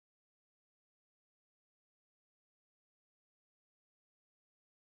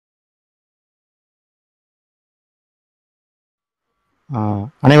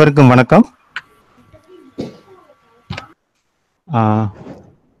அனைவருக்கும் வணக்கம்.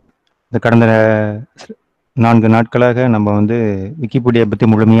 இந்த கடந்த 4 நாட்களாக நம்ம வந்து விக்கிபீடியா பற்றி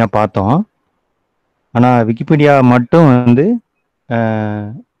முழுமையாக பார்த்தோம். ஆனால் விக்கிபீடியா மட்டும் வந்து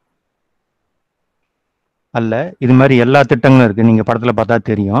அல்ல, இது மாதிரி எல்லா திட்டங்களும் இருக்குது. நீங்கள் படத்தில் பார்த்தா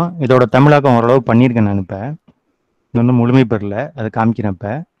தெரியும். இதோட தமிழாக்கம் ஓரளவு பண்ணியிருக்கேன் நான். இப்போ இன்னும் முழுமை பெறல, அதை காமிக்கிறேன்.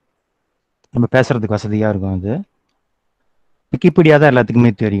 இப்போ நம்ம பேசுறதுக்கு வசதியாக இருக்கும். அது விக்கிபீடியா தான் எல்லாத்துக்குமே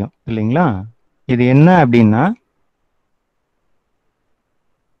தெரியும் இல்லைங்களா? இது என்ன அப்படின்னா,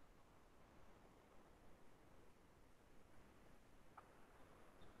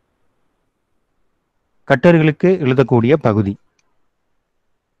 கட்டுரைகளுக்கு எழுதக்கூடிய பகுதி.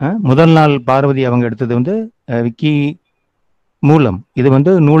 முதல் நாள் பார்வதி அவங்க எடுத்தது வந்து விக்கி மூலம். இது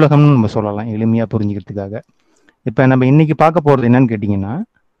வந்து நூலகம்னு நம்ம சொல்லலாம் எளிமையா புரிஞ்சுக்கிறதுக்காக. இப்ப நம்ம இன்னைக்கு பார்க்க போறது என்னன்னு கேட்டீங்கன்னா,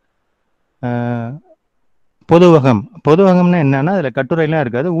 பொதுவகம். பொதுவகம்னா என்னன்னா, அதுல கட்டுரைலாம்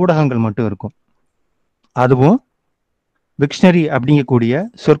இருக்காது, ஊடகங்கள் மட்டும் இருக்கும். அதுவும் விக்ஷனரி அப்படிங்கக்கூடிய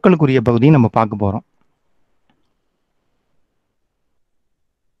சொற்களுக்குரிய பகுதியை நம்ம பார்க்க போறோம்.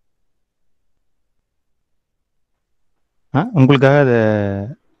 உங்களுக்காக அதை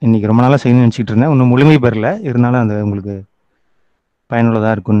இன்னைக்கு ரொம்ப நாளாக செய்யணும்னு நினச்சிக்கிட்டு இருந்தேன். இன்னும் முழுமை பெறல, இருந்தாலும் அது உங்களுக்கு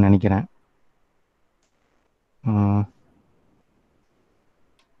பயனுள்ளதாக இருக்கும்னு நினைக்கிறேன்.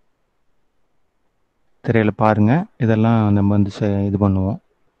 திரையில் பாருங்க. இதெல்லாம் நம்ம வந்து இது பண்ணுவோம்.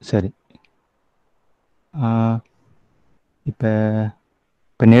 சரி,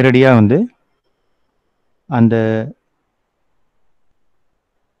 இப்போ நேரடியாக வந்து அந்த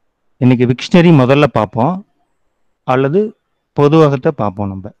இன்னைக்கு விக்ஷனரி முதல்ல பார்ப்போம், அல்லது பொதுவகத்தை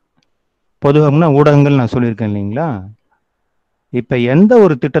பார்ப்போம். நம்ம பொதுவகம்னா ஊடகங்கள் நான் சொல்லியிருக்கேன் இல்லைங்களா? இப்போ எந்த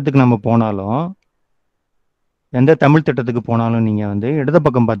ஒரு திட்டத்துக்கு நம்ம போனாலும், எந்த தமிழ் திட்டத்துக்கு போனாலும் நீங்கள் வந்து இடது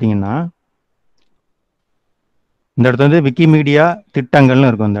பக்கம் பார்த்தீங்கன்னா, இந்த இடத்துல வந்து விக்கிமீடியா திட்டங்கள்னு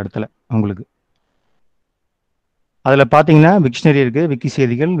இருக்கும். அந்த இடத்துல உங்களுக்கு அதில் பார்த்தீங்கன்னா விக்ஷனரி இருக்குது, விக்கி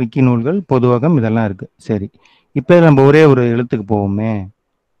செய்திகள், விக்கி நூல்கள், பொதுவகம், இதெல்லாம் இருக்குது. சரி, இப்போ நம்ம ஒரே ஒரு எழுத்துக்கு போவோமே,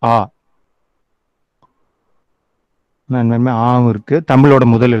 ஆ. ஆவும் இருக்கு, தமிழோட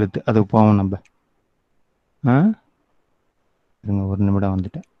முதல் எழுத்து. அதுக்கு போவோம் நம்ம. ஒரு நிமிடம்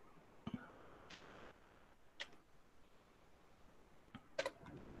வந்துட்டேன்.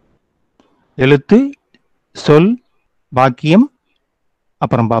 எழுத்து, சொல், வாக்கியம்,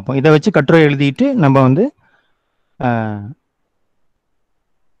 அப்புறம் பார்ப்போம். இதை வச்சு கட்டுரை எழுதிட்டு நம்ம வந்து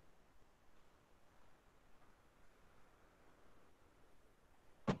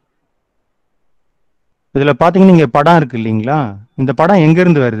இதுல பாத்தீங்கன்னா இங்க படம் இருக்கு இல்லைங்களா? இந்த படம் எங்க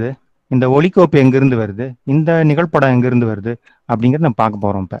இருந்து வருது, இந்த ஒளிக்கோப்பு எங்க இருந்து வருது, இந்த நிகழ்படம் எங்க இருந்து வருது அப்படிங்கறத நம்ம பார்க்க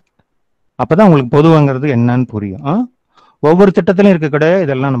போறோம். இப்ப அப்பதான் உங்களுக்கு பொதுவாங்கிறது என்னன்னு புரியும். ஒவ்வொரு திட்டத்திலும் இருக்க கூட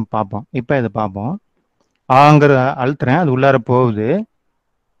இதெல்லாம் நம்ம பார்ப்போம். இப்ப இதை பார்ப்போம். ஆங்கிற அழுத்துறேன், அது உள்ளார போகுது.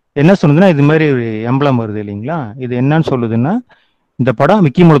 என்ன சொல்லுதுன்னா, இது மாதிரி ஒரு எம்பளம் வருது இல்லைங்களா? இது என்னன்னு சொல்லுதுன்னா, இந்த படம்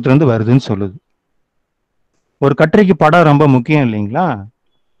விக்கி மூலத்துல இருந்து வருதுன்னு சொல்லுது. ஒரு கட்டுரைக்கு படம் ரொம்ப முக்கியம் இல்லைங்களா?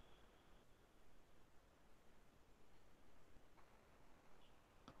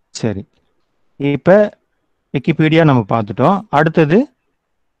 சரி, இப்ப விக்கிபீடியா நம்ம பார்த்துட்டோம். அடுத்தது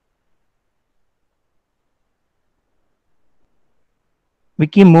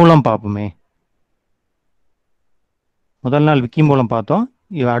விக்கி மூலம் பார்ப்போமே. முதல் நாள் விக்கி மூலம் பார்த்தோம்,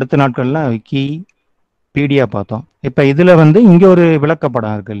 அடுத்த நாட்கள்லாம் விக்கி பீடியா பார்த்தோம். இப்ப இதுல வந்து இங்க ஒரு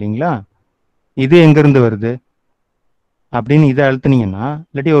விளக்கப்படம் இருக்கு இல்லைங்களா? இது எங்க இருந்து வருது அப்படின்னு இதை அழுத்துனீங்கன்னா,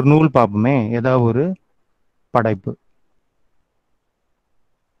 இல்லாட்டி ஒரு நூல் பார்ப்போமே, ஏதாவது ஒரு படைப்பு.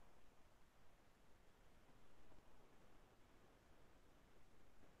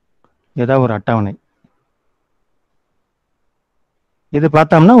 ஏதாவது ஒரு அட்டவணை. இது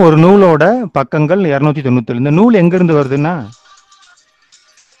பார்த்தோம்னா ஒரு நூலோட பக்கங்கள் 297. இந்த நூல் எங்க இருந்து வருதுன்னா,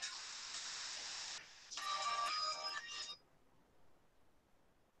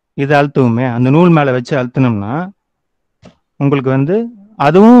 இது அழுத்துவோமே, அந்த நூல் மேல வச்சு அழுத்தினோம்னா உங்களுக்கு வந்து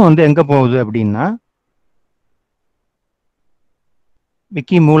அதுவும் வந்து எங்க போகுது அப்படின்னா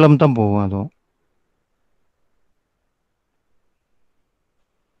விக்கி மூலம் தான் போகும். அதுவும்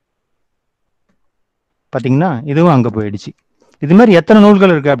பாத்தீங்கன்னா இதுவும் அங்க போயிடுச்சு. இது மாதிரி எத்தனை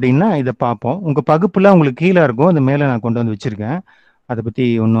நூல்கள் இருக்கு அப்படின்னா இதை பார்ப்போம். உங்க பகுப்புல உங்களுக்கு கீழே இருக்கும், அது மேல நான் கொண்டு வந்து வச்சிருக்கேன். அதை பத்தி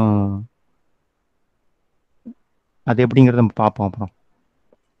ஒன்றும் அது எப்படிங்கிறத நம்ம பார்ப்போம். அப்புறம்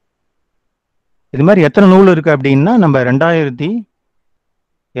இது மாதிரி எத்தனை நூல் இருக்கு அப்படின்னா, நம்ம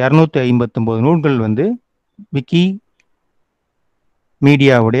 2259 நூல்கள் வந்து விக்கி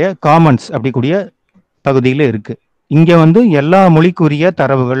மீடியாவுடைய காமன்ஸ் அப்படிக்கூடிய பகுதியில் இருக்கு. இங்க வந்து எல்லா மொழிக்குரிய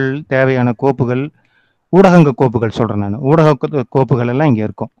தரவுகள், தேவையான கோப்புகள், ஊடக கோப்புகள் சொல்றேன் நான், ஊடக கோப்புகள் எல்லாம் இங்க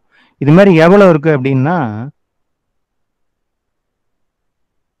இருக்கும். இது மாதிரி எவ்வளவு இருக்கு அப்படின்னா,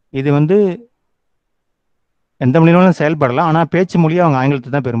 இது வந்து எந்த மொழியிலும் செயல்படலாம். ஆனா பேச்சு மொழியா அவங்க ஆங்கிலத்தை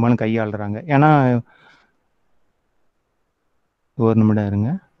தான் பெரும்பாலும் கையாளுறாங்க. ஏன்னா ஒரு நிமிடம் இருங்க,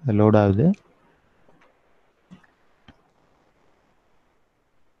 லோட் ஆகுது.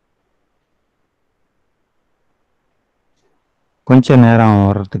 கொஞ்சம் நேரம்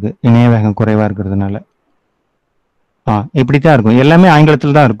வர்றதுக்கு இணைய வேகம் குறைவா இருக்கிறதுனால. இப்படித்தான் இருக்கும். எல்லாமே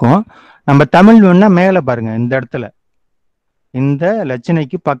ஆங்கிலத்தில் தான் இருக்கும். நம்ம தமிழ் வேணா மேல பாருங்க, இந்த இடத்துல இந்த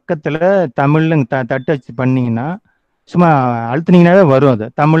லட்சணைக்கு பக்கத்துல தமிழ்னு தட்டு வச்சு பண்ணீங்கன்னா, சும்மா அழுத்துனீங்கன்னாவே வரும். அது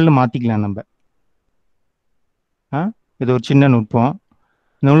தமிழ்னு மாத்திக்கலாம் நம்ம. இது ஒரு சின்ன நுட்பம்.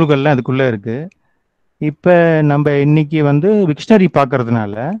 நூல்கள்லாம் அதுக்குள்ள இருக்கு. இப்ப நம்ம இன்னைக்கு வந்து விக்ஷனரி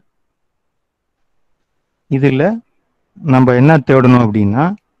பார்க்கறதுனால இதுல நம்ம என்ன தேடணும் அப்படின்னா,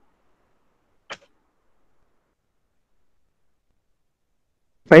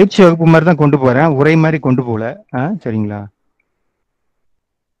 பயிற்சி வகுப்பு மாதிரி தான் கொண்டு போறேன், உரை மாதிரி கொண்டு போகல. சரிங்களா?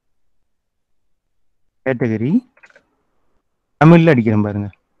 கேட்டகரி தமிழ்ல அடிக்கிறேன் பாருங்க.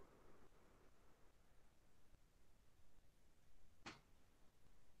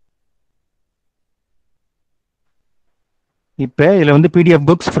 இப்ப இதுல வந்து PDF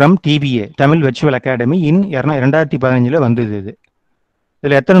books from DBA Tamil virtual academy இன் 2015 வந்தது.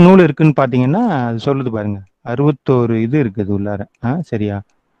 இதுல எத்தனை நூல் இருக்குன்னு பாத்தீங்கன்னா அது சொல்லுது பாருங்க. 61 இது இருக்குது உள்ளார. சரியா?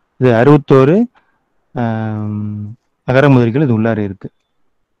 இது 61 அகர முதலிகள் இது உள்ளார இருக்கு.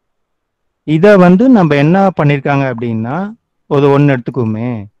 இத வந்து நம்ம என்ன பண்ணிருக்காங்க அப்படின்னா, ஒன்னு எடுத்துக்குமே,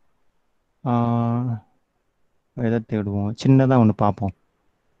 எதை தேடுவோம், சின்னதா ஒண்ணு பார்ப்போம்.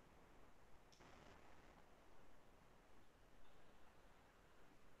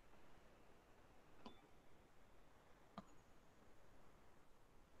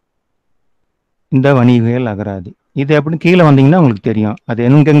 இந்த வணிகவியல் அகராதி இது அப்படின்னு கீழே வந்தீங்கன்னா உங்களுக்கு தெரியும். அது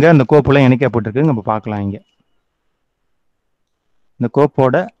எங்கெங்க அந்த கோப்புலாம் இணைக்கப்பட்டிருக்கு நம்ம பார்க்கலாம். இங்க இந்த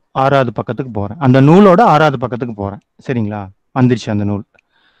கோப்போட 6வது பக்கத்துக்கு போறேன். அந்த நூலோட 6வது பக்கத்துக்கு போறேன். சரிங்களா? வந்துருச்சு அந்த நூல்.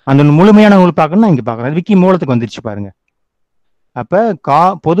 அந்த முழுமையான நூல் பார்க்கணும்னா இங்க பார்க்கறேன். விக்கி மூலத்துக்கு வந்துருச்சு பாருங்க. அப்ப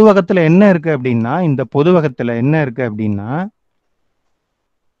பொதுவகத்துல என்ன இருக்கு அப்படின்னா, இந்த பொதுவகத்துல என்ன இருக்கு அப்படின்னா,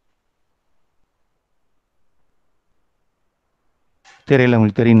 தெரியல,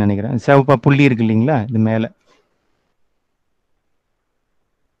 உங்களுக்கு தெரியும் நினைக்கிறேன். சிவப்பா புள்ளி இருக்கு இல்லைங்களா? இது மேல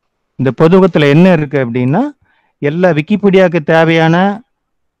இந்த பொதுவகத்துல என்ன இருக்கு அப்படின்னா, எல்லா விக்கிபீடியாவுக்கு தேவையான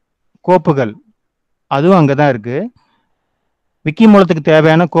கோப்புகள் அதுவும் அங்கதான் இருக்கு. விக்கி மூலத்துக்கு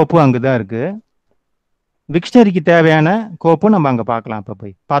தேவையான கோப்பு அங்கதான் இருக்கு. விக்ஷனரிக்கு தேவையான கோப்பு நம்ம அங்க பார்க்கலாம். இப்ப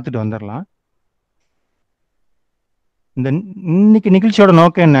போய் பார்த்துட்டு வந்துடலாம். இந்த இன்னைக்கு நிகழ்ச்சியோட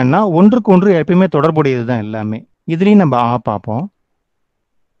நோக்கம் என்னன்னா, ஒன்றுக்கு ஒன்று எப்பயுமே தொடர்புடையதுதான் எல்லாமே. இதுலயும் நம்ம பார்ப்போம்.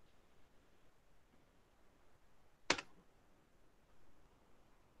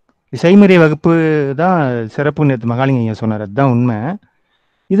 செய்முறை வகுப்பு தான் சிறப்பு. நேற்று மகாலிங்க சொன்னார், அதுதான் உண்மை.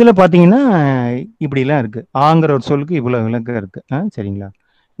 இதுல பாத்தீங்கன்னா இப்படிலாம் இருக்கு. ஆங்கிற ஒரு சொல்லுக்கு இவ்வளவு விளக்கம் இருக்கு. சரிங்களா?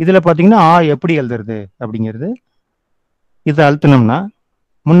 இதுல பாத்தீங்கன்னா எப்படி எழுதுறது அப்படிங்கிறது. இதை அழுத்தணும்னா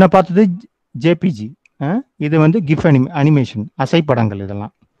முன்ன பார்த்தது ஜேபிஜி, இது வந்து கிஃப் அனிமேஷன் அசைப்படங்கள்.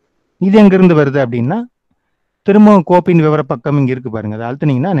 இதெல்லாம் இது எங்கிருந்து வருது அப்படின்னா, திரும்பவும் கோப்பின் விவர பக்கம் இங்க இருக்கு பாருங்க. அதை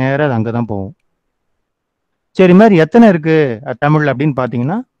அழுத்தினீங்கன்னா நேரம் அது அங்கதான் போகும். சரி, மாதிரி எத்தனை இருக்கு தமிழ் அப்படின்னு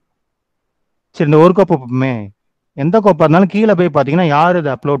பாத்தீங்கன்னா, சரி இந்த ஒரு கோப்பமே எந்த கோப்பா இருந்தாலும் கீழே போய் பாத்தீங்கன்னா யார் இதை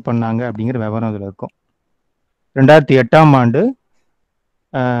அப்லோட் பண்ணாங்க அப்படிங்கிற விவரம் இதுல இருக்கும். 2008ஆம் ஆண்டு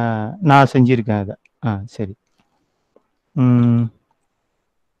நான் செஞ்சிருக்கேன் அதை. சரி.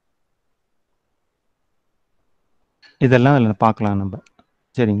 இதெல்லாம் அதில் பார்க்கலாம் நம்ம.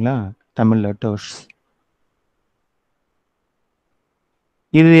 சரிங்களா? தமிழ் லெட்டர்ஸ்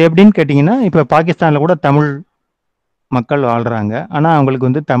இது எப்படின்னு கேட்டிங்கன்னா, இப்போ பாகிஸ்தானில் கூட தமிழ் மக்கள் வாழ்கிறாங்க. ஆனால் அவங்களுக்கு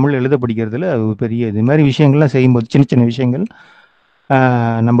வந்து தமிழ் எழுத படிக்கிறதுல பெரிய இது மாதிரி விஷயங்கள்லாம் செய்யும்போது, சின்ன சின்ன விஷயங்கள்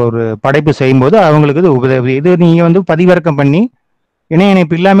நம்ம ஒரு படைப்பு செய்யும்போது அவங்களுக்கு இது உதவி. இது நீங்கள் வந்து பதிவிறக்கம் பண்ணி இணைய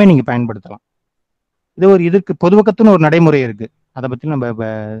இணைப்பு இல்லாமல் நீங்கள் பயன்படுத்தலாம். இது ஒரு இதுக்கு பொதுவக்கத்துன்னு ஒரு நடைமுறை இருக்குது. அதை பற்றி நம்ம இப்போ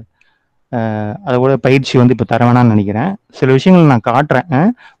அதோட பயிற்சி வந்து இப்போ தர வேணாம்னு நினைக்கிறேன். சில விஷயங்கள் நான் காட்டுறேன்.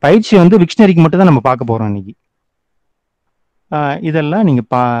 பயிற்சி வந்து விக்ஷனரிக்கு மட்டும் தான் நம்ம பார்க்க போகிறோம் இன்னைக்கு. இதெல்லாம் நீங்கள்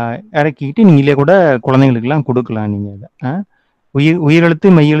இறக்கிக்கிட்டு நீங்களே கூட குழந்தைங்களுக்கெல்லாம் கொடுக்கலாம். நீங்கள் இதை உயிரெழுத்து,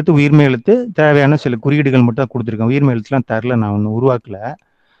 மெய்யெழுத்து, உயிர்மை எழுத்து தேவையான சில குறியீடுகள் மட்டும் தான் கொடுத்துருக்கேன். உயிர்மை எழுத்துலாம் தரல, நான் ஒன்றும் உருவாக்கல.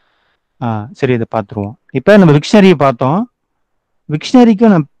 சரி, இதை பார்த்துருவோம். இப்போ நம்ம விக்ஷனரியை பார்த்தோம்.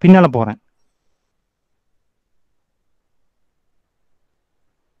 விக்ஷனரிக்கும் நான் பின்னால போகிறேன்.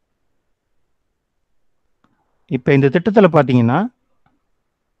 இப்போ இந்த திட்டத்தில் பார்த்தீங்கன்னா,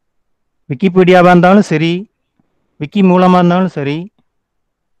 விக்கிபீடியாவாக இருந்தாலும் சரி, விக்கி மூலமாக இருந்தாலும் சரி,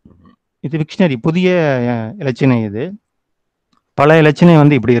 இது விக்ஷனரி புதிய இலச்சினை. இது பல இலச்சினை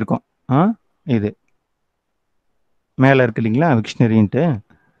வந்து இப்படி இருக்கும். இது மேலே இருக்கு இல்லைங்களா விக்ஷனரின்ட்டு.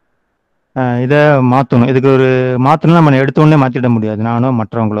 இதை மாற்றணும். இதுக்கு ஒரு மாற்றணும், நம்ம எடுத்த உடனே மாற்றிட முடியாது, நானோ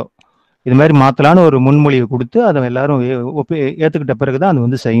மற்றவங்களோ. இது மாதிரி மாற்றலான்னு ஒரு முன்மொழிவை கொடுத்து அதை எல்லாரும் ஏற்றுக்கிட்ட பிறகு தான் அது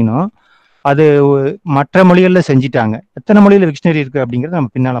வந்து செய்யணும். அது மற்ற மொழிகளில் செஞ்சிட்டாங்க. எத்தனை மொழியில் விக்ஷனரி இருக்குது அப்படிங்கிறத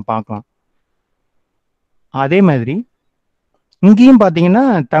நம்ம பின்னால் பார்க்கலாம். அதே மாதிரி இங்கேயும் பார்த்தீங்கன்னா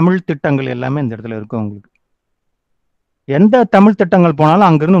தமிழ் திட்டங்கள் எல்லாமே இந்த இடத்துல இருக்கும். உங்களுக்கு எந்த தமிழ் திட்டங்கள் போனாலும்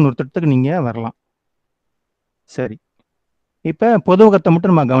அங்கிருந்து இன்னொரு திட்டத்துக்கு நீங்கள் வரலாம். சரி, இப்போ பொதுவகத்தை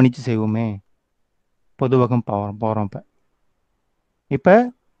மட்டும் நம்ம கவனித்து செய்வோமே. பொதுவகம் போகிறோம். இப்போ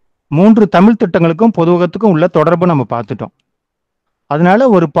 3 தமிழ் திட்டங்களுக்கும் பொதுவகத்துக்கும் உள்ள தொடர்பு நம்ம பார்த்துட்டோம். அதனால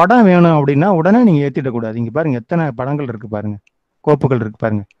ஒரு படம் வேணும் அப்படின்னா உடனே நீங்கள் ஏற்றிடக்கூடாது. இங்கே பாருங்க எத்தனை படங்கள் இருக்கு பாருங்க, கோப்புகள் இருக்கு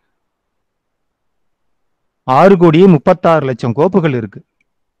பாருங்க. 6,36,00,000 கோப்புகள் இருக்கு.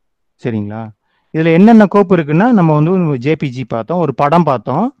 சரிங்களா? இதில் என்னென்ன கோப்பு இருக்குன்னா, நம்ம வந்து ஜேபிஜி பார்த்தோம், ஒரு படம்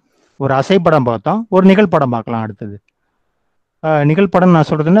பார்த்தோம், ஒரு அசைப்படம் பார்த்தோம், ஒரு நிகழ்படம் பார்க்கலாம். அடுத்தது நிகழ்படம் நான்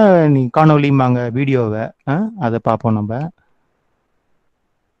சொல்றதுன்னா நீ காணொலிம்பாங்க, வீடியோவை அதை பார்ப்போம் நம்ம.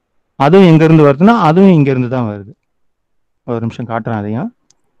 அதுவும் எங்கேருந்து வருதுன்னா அதுவும் இங்கேருந்து தான் வருது. ஒரு நிமிஷம் காட்டுறேன் அதையும்.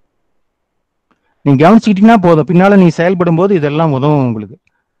 நீங்க கவனிச்சுக்கிட்டீங்கன்னா போதும், பின்னால நீ செயல்படும் போது இதெல்லாம் உதவும் உங்களுக்கு.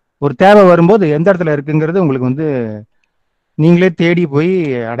 ஒரு தேவை வரும்போது எந்த இடத்துல இருக்குங்கிறது உங்களுக்கு வந்து நீங்களே தேடி போய்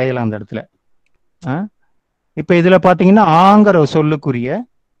அடையலாம் அந்த இடத்துல. இப்ப இதுல பாத்தீங்கன்னா ஆங்கிற சொல்லுக்குரிய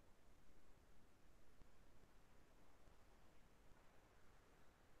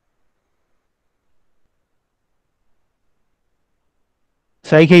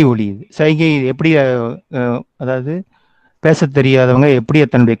சைகை ஒலி. சைகை எப்படி அதாவது பேச தெரியாதவங்க எப்படி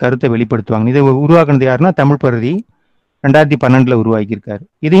தன்னுடைய கருத்தை வெளிப்படுத்துவாங்க. இதை உருவாக்குனது யாருன்னா தமிழ் பருதி 2012 உருவாக்கியிருக்காரு.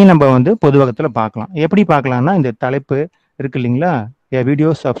 இதையும் நம்ம வந்து பொதுவகத்துல பார்க்கலாம். எப்படி பார்க்கலாம்னா இந்த தலைப்பு இருக்கு இல்லைங்களா,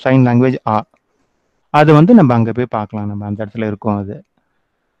 வீடியோஸ் ஆஃப் சைன் லாங்குவேஜ் அது வந்து நம்ம அங்கே போய் பார்க்கலாம். நம்ம அந்த இடத்துல இருக்கோம். அது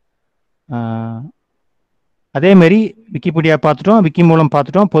அதே மாதிரி விக்கிபீடியா பார்த்துட்டோம், விக்கி மூலம்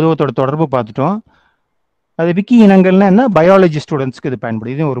பார்த்துட்டோம், பொதுவத்தோட தொடர்பு பார்த்துட்டோம். அது விக்கி இனங்கள்னா என்ன, பயாலஜி ஸ்டூடெண்ட்ஸ்க்கு இது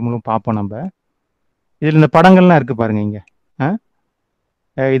பயன்படுது. இதையும் ஒரு முழு பார்ப்போம் நம்ம. இதில் இந்த படங்கள்லாம் இருக்கு பாருங்க இங்க.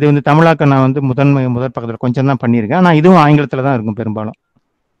 இது வந்து தமிழாக்க நான் வந்து முதல் பக்கத்தில் கொஞ்சம் தான் பண்ணியிருக்கேன். ஆனால் இதுவும் ஆங்கிலத்தில் தான் இருக்கும் பெரும்பாலும்.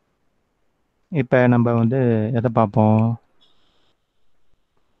 இப்போ நம்ம வந்து எதை பார்ப்போம்,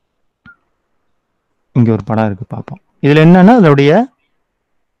 இங்க ஒரு படம் இருக்கு பார்ப்போம். இதுல என்னன்னா அதோடைய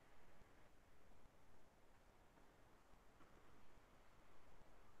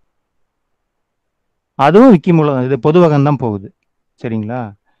அதுவும் விக்கி மூலம், இது பொதுவகம் தான் போகுது. சரிங்களா?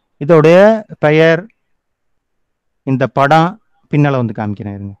 இதோடைய பெயர், இந்த படம் பின்னால வந்து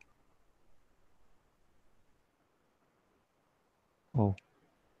காமிக்கிறேன் இருங்க. ஓ,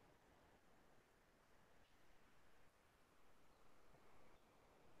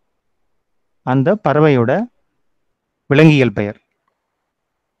 அந்த பறவையோட விலங்கியல் பெயர்.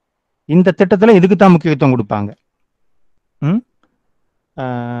 இந்த திட்டத்தில் இதுக்கு தான் முக்கியத்துவம் கொடுப்பாங்க.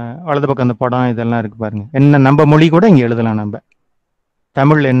 வலது பக்கம் அந்த படம் இதெல்லாம் இருக்கு பாருங்க. என்ன நம்ம மொழி கூட இங்கே எழுதலாம். நம்ம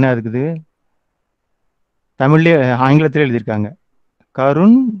தமிழ்ல என்ன இருக்குது, தமிழ்லேயே ஆங்கிலத்திலே எழுதியிருக்காங்க,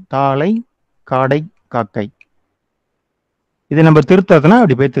 கருண் தாளை காடை காக்கை. இதை நம்ம திருத்ததுன்னா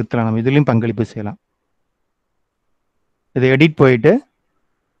அப்படி போய் திருத்தலாம். நம்ம இதுலயும் பங்களிப்பு செய்யலாம். இதை எடிட் போயிட்டு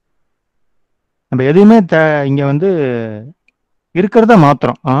நம்ம எதுவுமே இங்க வந்து இருக்கிறத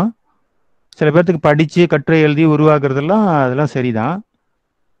மாத்திரம். சில பேர்த்துக்கு படிச்சு கட்டுரை எழுதி உருவாக்குறதெல்லாம் அதெல்லாம் சரிதான்,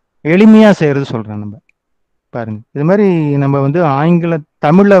 எளிமையா செய்யறது சொல்றேன். நம்ம பாருங்க, இது மாதிரி நம்ம வந்து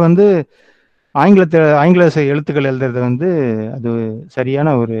தமிழ்ல வந்து ஆங்கில எழுத்துக்கள் எழுதுறது வந்து அது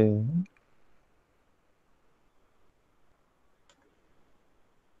சரியான ஒரு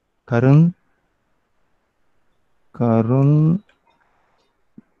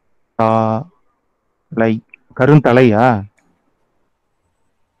கருந்தலையா,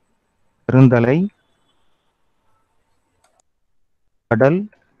 கருந்தலை கடல்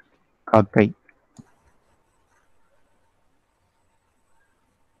காக்கை.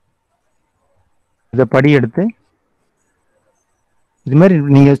 இதை படி எடுத்து இது மாதிரி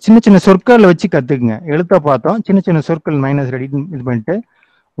நீங்க சின்ன சின்ன சொற்களை வச்சு கத்துக்குங்க. எழுத்த பார்த்தோம், சின்ன சின்ன சொற்கள் மைனஸ் ரெடி இது பண்ணிட்டு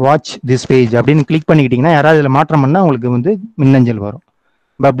வாட்ச் திஸ் பேஜ் அப்படின்னு கிளிக் பண்ணிக்கிட்டீங்கன்னா யாராவது இதில் மாற்றம் பண்ணால் உங்களுக்கு வந்து மின்னஞ்சல் வரும்.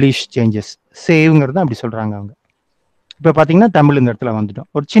 பப்ளிஷ் சேஞ்சஸ் சேவ்ங்கிறது அப்படி சொல்றாங்க அவங்க. இப்போ பார்த்தீங்கன்னா தமிழ் இந்த இடத்துல வந்துட்டோம்.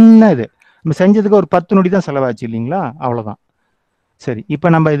 ஒரு சின்ன இது நம்ம செஞ்சதுக்கு ஒரு 10 நொடி தான் செலவாச்சு இல்லைங்களா, அவ்வளோதான். சரி, இப்போ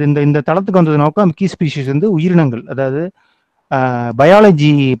நம்ம இது இந்த தளத்துக்கு வந்தது நோக்கம் கீ ஸ்பீஷிஸ் வந்து உயிரினங்கள், அதாவது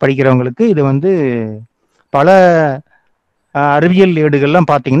பயாலஜி படிக்கிறவங்களுக்கு இது வந்து பல அறிவியல் ஏடுகள்லாம்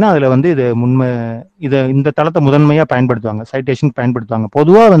பார்த்தீங்கன்னா அதில் வந்து இது இந்த தளத்தை முதன்மையாக பயன்படுத்துவாங்க, சைட்டேஷன் பயன்படுத்துவாங்க.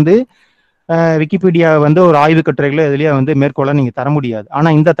 பொதுவாக வந்து விக்கிபீடியா வந்து ஒரு ஆய்வு கட்டுரைகளை இதுலயே வந்து மேற்கொள்ள நீங்க தர முடியாது. ஆனா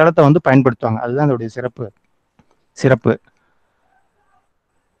இந்த தளத்தை வந்து பயன்படுத்துவாங்க. அதுதான் அதோடைய சிறப்பு.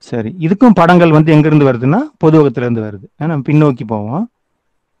 சரி, இதுக்கும் படங்கள் வந்து எங்கிருந்து வருதுன்னா பொதுவகத்துல இருந்து வருது. நம்ம பின்னோக்கி போவோம்.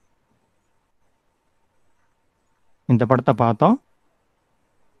 இந்த படத்தை பார்த்தோம்,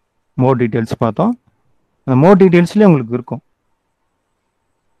 மோர் டீட்டெயில்ஸ் பார்த்தோம். அந்த மோர் டீட்டெயில்ஸ்லேயே உங்களுக்கு இருக்கும்.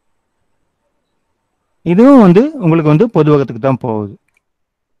 இதுவும் வந்து உங்களுக்கு வந்து பொதுவகத்துக்கு தான் போகுது.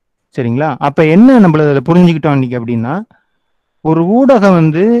 சரிங்களா? அப்போ என்ன நம்மள அதில் புரிஞ்சுக்கிட்டோம் இன்னைக்கு அப்படின்னா, ஒரு ஊடகம்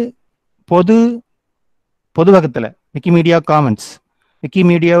வந்து பொது பொதுவகத்தில் விக்கிமீடியா காமன்ஸ்,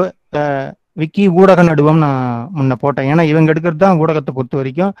 விக்கிமீடியா விக்கி ஊடக நடுவம் நான் முன்ன போட்டேன். ஏன்னா இவங்க எடுக்கிறது தான் ஊடகத்தை பொறுத்த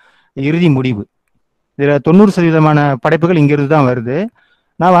வரைக்கும் இறுதி முடிவு. இதில் 90% படைப்புகள் இங்கிருந்து தான் வருது.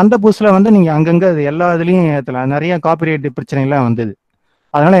 நான் வந்த புதுசில் வந்து நீங்கள் அங்கங்கே அது எல்லா இதுலேயும் ஏற்றலாம். நிறைய காப்பிரைட் பிரச்சனைலாம் வந்தது.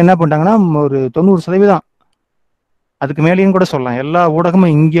 அதனால என்ன பண்ணிட்டாங்கன்னா, ஒரு 90% அதுக்கு மேலேயும் கூட சொல்லலாம், எல்லா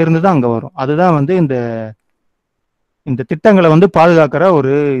ஊடகமும் இங்கேருந்து தான் அங்கே வரும். அதுதான் வந்து இந்த இந்த திட்டங்களை வந்து பாதுகாக்கிற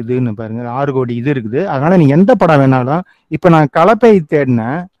ஒரு இதுன்னு பாருங்க, 6 கோடி இது இருக்குது. அதனால நீங்க எந்த படம் வேணாலும், இப்ப நான் கலப்பை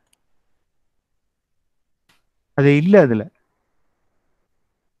தேடினேன், அது இல்லை. அதுல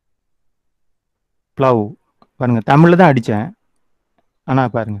பிளவு பாருங்க, தமிழ்ல தான் அடிச்சேன். ஆனா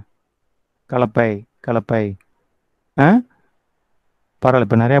பாருங்க, கலப்பை கலப்பை பரவாயில்ல,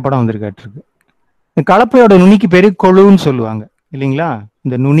 இப்ப நிறைய படம் வந்திருக்காட்டிருக்கு. இந்த கலப்பையோட நுனிக்கு பேரு கொழுன்னு சொல்லுவாங்க இல்லைங்களா?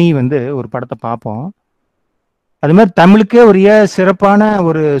 இந்த நுனி வந்து ஒரு படத்தை பார்ப்போம். அது மாதிரி தமிழுக்கே உரிய சிறப்பான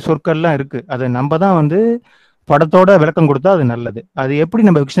ஒரு சொற்கள்லாம் இருக்கு. அதை நம்ம தான் வந்து படத்தோட விளக்கம் கொடுத்தா அது நல்லது. அது எப்படி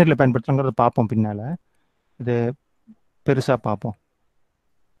நம்ம விக்ஷனரியில் பயன்படுத்துறோங்கிறத பார்ப்போம் பின்னால. இது பெருசா பார்ப்போம்.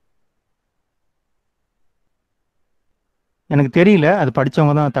 எனக்கு தெரியல, அது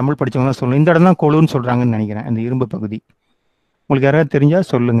படிச்சவங்க தான், தமிழ் படிச்சவங்க தான் சொல்லணும். இந்த இடம் தான் கொழுன்னு சொல்றாங்கன்னு நினைக்கிறேன், இந்த இரும்பு பகுதி. உங்களுக்கு யாராவது தெரிஞ்சா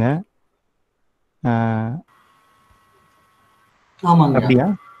சொல்லுங்க. அப்படியா?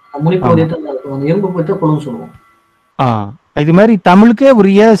 இது மாதிரி தமிழுக்கே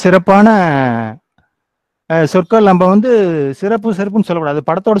உரிய சிறப்பான சொற்கள் நம்ம வந்து சிறப்புன்னு சொல்லக்கூடாது.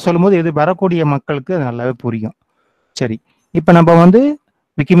 படத்தோட சொல்லும்போது எது வரக்கூடிய மக்களுக்கு அது நல்லாவே புரியும். சரி, இப்ப நம்ம வந்து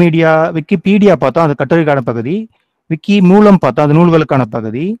விக்கிபீடியா பார்த்தோம், அது கட்டுரைக்கான பகுதி. விக்கி மூலம் பார்த்தோம், அது நூல்களுக்கான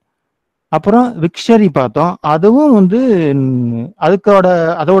பகுதி. அப்புறம் விக்ஷனரி பார்த்தோம், அதுவும் வந்து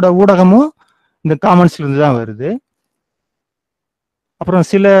அதோட ஊடகமும் இந்த காமன்ஸ்ல இருந்து தான் வருது. அப்புறம்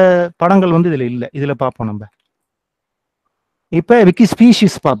சில படங்கள் வந்து இதுல இல்லை, இதுல பார்ப்போம் நம்ம. இப்ப விக்கி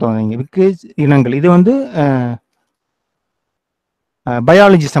ஸ்பீஷிஸ் பார்த்தோம், நீங்க விக்கி இனங்கள், இது வந்து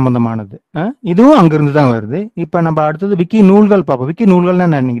பயாலஜி சம்பந்தமானது. இதுவும் அங்கிருந்து தான் வருது. இப்ப நம்ம அடுத்தது விக்கி நூல்கள் பார்ப்போம். விக்கி நூல்கள்னா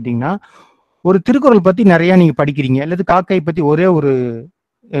என்ன நினைக்கிட்டீங்கன்னா, ஒரு திருக்குறள் பத்தி நிறைய நீங்க படிக்கிறீங்க, அல்லது காக்கை பத்தி ஒரே ஒரு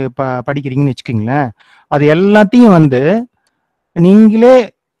படிக்கிறீங்கன்னு வச்சுக்கோங்களேன். அது எல்லாத்தையும் வந்து நீங்களே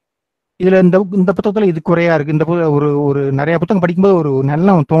இதுல இந்த புத்தகத்துல இது குறையா இருக்கு, இந்த ஒரு ஒரு நிறைய புத்தகம் படிக்கும்போது ஒரு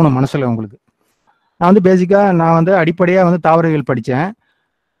நல்ல தோணும் மனசுல உங்களுக்கு. நான் வந்து பேசிக்கா நான் வந்து அடிப்படையா வந்து தாவரவியல் படித்தேன்.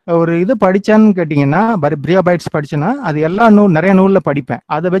 ஒரு இது படித்தேன்னு கேட்டிங்கன்னா, பிரியோபைட்ஸ் படித்தேன்னா அது எல்லா நிறைய நூலில் படிப்பேன்.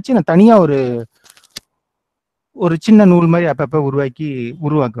 அதை வச்சு நான் தனியாக ஒரு சின்ன நூல் மாதிரி அப்பப்போ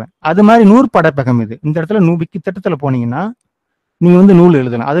உருவாக்குவேன். அது மாதிரி நூற்படைப்பகம் இது. இந்த இடத்துல விக்கி திட்டத்தில் போனீங்கன்னா நீங்க வந்து நூல்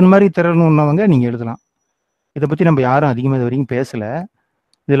எழுதலாம். அது மாதிரி திறனுள்ளவங்க நீங்க எழுதலாம். இதை பத்தி நம்ம யாரும் அதிகமாக இது வரைக்கும் பேசல.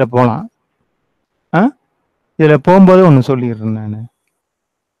 இதுல போகலாம். இதுல போகும்போது ஒன்று சொல்லிடுறேன் நான்.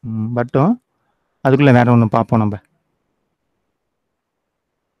 பட்டும் அதுக்குள்ள வேற ஒன்று பார்ப்போம் நம்ம.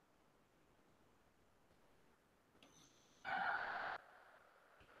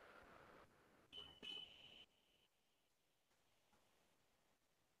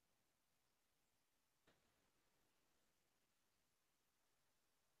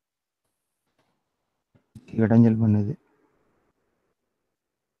 இடைஞ்சல் பண்ணுது.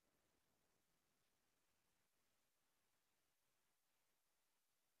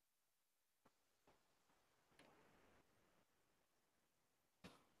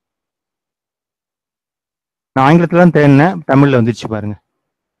 நான் ஆங்கிலத்துல தான் தேடினேன், தமிழ்ல வந்துருச்சு பாருங்க.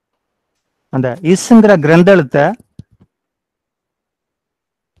 அந்த இஸ்ங்கிற கிரந்தெழுத்தை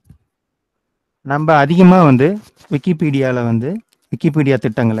நம்ம அதிகமா வந்து விக்கிபீடியால வந்து விக்கிமீடியா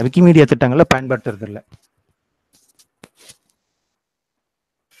திட்டங்களை பயன்படுத்துறது இல்லை.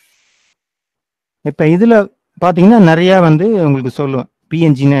 இப்ப இதுல பாத்தீங்கன்னா நிறைய வந்து உங்களுக்கு சொல்லுவேன்,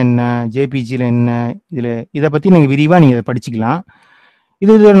 பிஎன்ஜினா என்ன, ஜேபிஜில என்ன, இதை பத்தி நீங்க விரிவா நீங்க இதை படிச்சுக்கலாம்.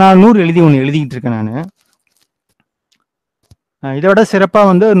 இது நான் ஒன்று எழுதிக்கிட்டு இருக்கேன் நான். இதை விட சிறப்பா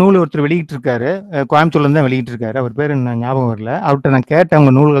வந்து நூல் ஒருத்தர் வெளியிட்டு இருக்காரு, கோயம்புத்தூர்ல இருந்து தான் வெளியிட்டு இருக்காரு. அவர் பேர் என்ன ஞாபகம் வரல. அவர்கிட்ட நான் கேட்டேன்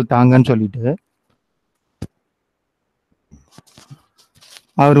அவங்க நூல்கள் தாங்கன்னு சொல்லிட்டு.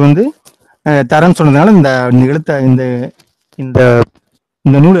 அவர் வந்து தரேன்னு சொன்னதுனால இந்த இந்த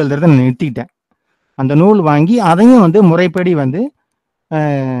இந்த நூல் எழுதுறத நான் நிறுத்திக்கிட்டேன். அந்த நூல் வாங்கி அதையும் வந்து முறைப்படி வந்து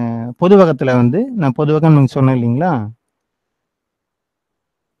பொதுவகத்துல வந்து நான் பொதுவகம் நீங்க சொன்னேன் இல்லைங்களா,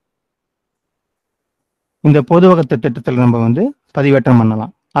 இந்த பொதுவக திட்டத்தில் நம்ம வந்து பதிவேற்றம்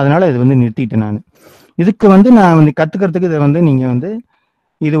பண்ணலாம். அதனால இது வந்து நிறுத்திட்டேன் நான். இதுக்கு வந்து நான் வந்து கத்துக்கிறதுக்கு இதை வந்து நீங்க வந்து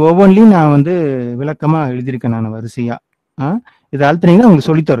இது ஒவ்வொன்றிலையும் நான் வந்து விளக்கமா எழுதியிருக்கேன் நான் வரிசையா. ஆ இதை அழுத்தினீங்கன்னா உங்களுக்கு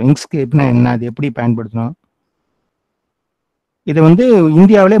சொல்லித்தரும் இங்க்ஸ்கேப்னா என்ன, அது எப்படி பயன்படுத்தணும். இது வந்து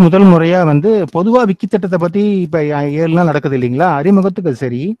இந்தியாவிலே முதல் முறையா வந்து பொதுவா விக்கி திட்டத்தை பத்தி இப்ப 7 நாள் நடக்குது இல்லைங்களா, அறிமுகத்துக்கு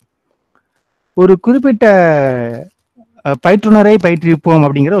சரி ஒரு குறிப்பிட்ட பயிற்றுனரை பயிற்றுவிப்போம்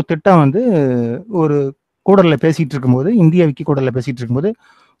அப்படிங்கிற ஒரு திட்டம் வந்து ஒரு கூடல்ல பேசிட்டு இருக்கும்போது, இந்திய விக்கி கூடல்ல பேசிட்டு இருக்கும்போது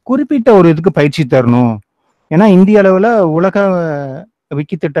குறிப்பிட்ட ஒரு இதுக்கு பயிற்சி தரணும். ஏன்னா இந்திய அளவுல உலக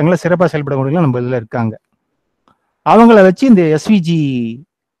விக்கி திட்டங்களை சிறப்பாக செயல்படக்கூடியவங்க நம்ம இதுல இருக்காங்க. அவங்கள வச்சு இந்த எஸ்விஜி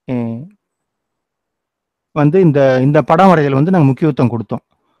வந்து இந்த இந்த படம் வரைதல் வந்து நாங்கள் முக்கியத்துவம் கொடுத்தோம்.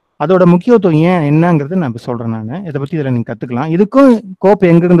 அதோட முக்கியத்துவம் ஏன் என்னங்கிறது நான் இப்போ சொல்றேன். நான் இதை பத்தி இதில் நீங்க கத்துக்கலாம். இதுக்கும் கோப்பு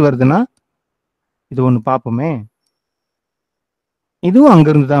எங்கிருந்து வருதுன்னா, இது ஒன்று பார்ப்போமே. இதுவும்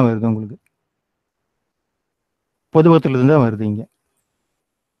அங்கிருந்து தான் வருது, உங்களுக்கு பொதுவத்துல இருந்து தான் வருது. இங்க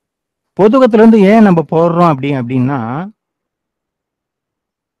பொதுவத்துல இருந்து ஏன் நம்ம போடுறோம் அப்படின்னா,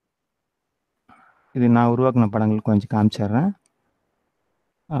 இது நான் உருவாக்கின படங்கள் கொஞ்சம் காமிச்சிடுறேன்.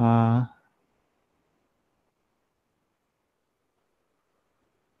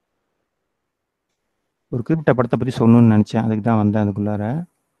 ஒரு குறிப்பிட்ட படத்தை பத்தி சொல்லணும்னு நினைச்சேன், அதுக்கு தான் வந்தேன் அதுக்குள்ளார.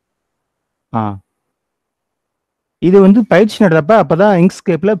 இது வந்து பயிற்சி நடத்தப்ப அப்பதான்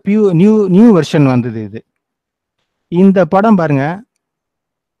இங்க்ஸ்கேப்ல நியூ நியூ வெர்ஷன் வந்தது. இது இந்த படம் பாருங்க.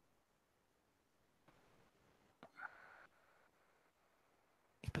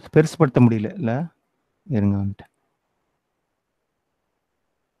 பெருசுபடுத்த முடியல இல்ல, இருங்க வந்துட்டு.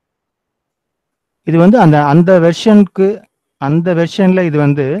 இது வந்து அந்த அந்த வெர்ஷனுக்கு அந்த வெர்ஷன்ல இது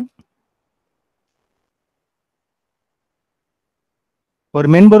வந்து ஒரு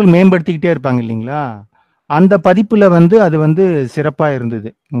மென்பொருள் மேம்படுத்திக்கிட்டே இருப்பாங்க இல்லைங்களா, அந்த பதிப்புல வந்து அது வந்து சிறப்பா இருந்தது.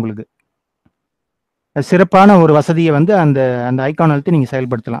 உங்களுக்கு சிறப்பான ஒரு வசதியை வந்து அந்த அந்த ஐகான் அழுத்தி நீங்க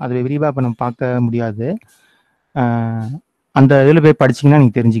செயல்படுத்தலாம். அது விரிவா இப்ப நம்ம பார்க்க முடியாது. அந்த இதில் போய் படிச்சீங்கன்னா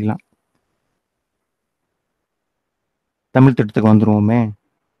நீங்க தெரிஞ்சுக்கலாம். தமிழ் திட்டத்துக்கு வந்துருவோமே.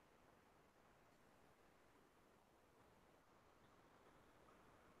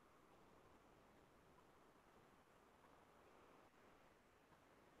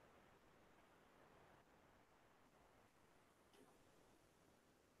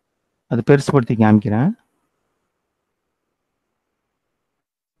 அது பெருசுபடுத்தி காமிக்கிறேன்.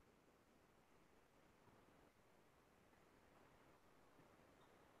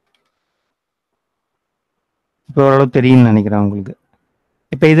 இப்போ ஓரளவு தெரியும்னு நினைக்கிறேன் உங்களுக்கு.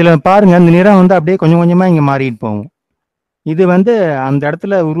 இப்ப இதுல பாருங்க, இந்த நிறம் வந்து அப்படியே கொஞ்சம் கொஞ்சமா இங்க மாறிட்டு போகும். இது வந்து அந்த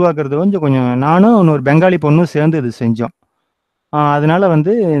இடத்துல உருவாக்குறது கொஞ்சம் கொஞ்சம் நானும் இன்னொரு பெங்காலி பொண்ணும் சேர்ந்து இது செஞ்சோம். அதனால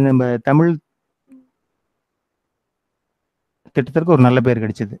வந்து நம்ம தமிழ் திட்டத்திற்கு ஒரு நல்ல பேர்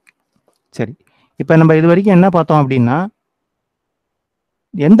கிடைச்சது. சரி, இப்ப நம்ம இது வரைக்கும் என்ன பார்த்தோம் அப்படின்னா,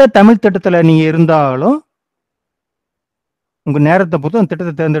 எந்த தமிழ் திட்டத்துல நீங்க இருந்தாலும் உங்க நேரத்தை பொறுத்து அந்த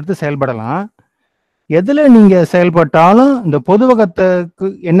திட்டத்தை தேர்ந்தெடுத்து செயல்படலாம். எதுல நீங்க செயல்பட்டாலும் இந்த பொதுவகத்துக்கு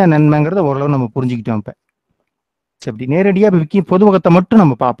என்ன நன்மைங்கிறத ஓரளவு நம்ம புரிஞ்சுக்கிட்டோம். இப்ப சரி, நேரடியா விக்கி பொதுவகத்தை மட்டும்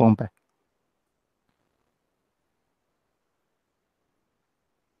நம்ம பார்ப்போம். இப்ப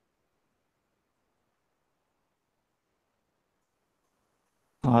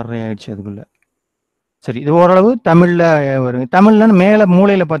 6:30 ஆயிடுச்சு அதுக்குள்ள. சரி, இது ஓரளவு தமிழ்ல வரும். தமிழ்ல மேல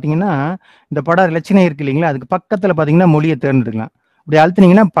மூலையில பாத்தீங்கன்னா இந்த படம் இலச்சினை இருக்கு இல்லைங்களா, அதுக்கு பக்கத்துல பாத்தீங்கன்னா மொழியை தேர்ந்தெடுக்கலாம். அப்படி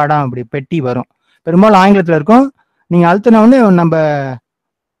அழுத்தினீங்கன்னா படம் அப்படி பெட்டி வரும். பெரும்பாலும் ஆங்கிலத்துல இருக்கும். நீங்க அழுத்தின உடனே நம்ம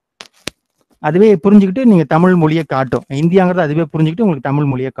அதுவே புரிஞ்சுக்கிட்டு நீங்க தமிழ் மொழியை காட்டும். இந்தியாங்கிறது அதுவே புரிஞ்சுக்கிட்டு உங்களுக்கு தமிழ்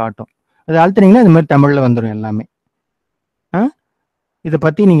மொழியை காட்டும். அது அழுத்தினீங்கன்னா இது மாதிரி தமிழ்ல வந்துடும் எல்லாமே. இதை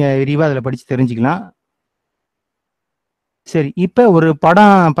பத்தி நீங்க விரிவா அதுல படிச்சு தெரிஞ்சுக்கலாம். சரி, இப்ப ஒரு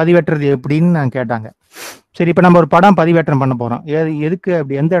படம் பதிவேற்றுறது எப்படின்னு நான் கேட்டாங்க. சரி, இப்ப நம்ம ஒரு படம் பதிவேற்றம் பண்ண போறோம். எதுக்கு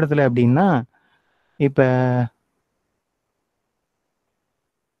அப்படி, எந்த இடத்துல அப்படின்னா, இப்ப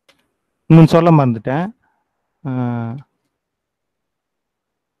இன்னும் சொல்ல மறந்துட்டேன்.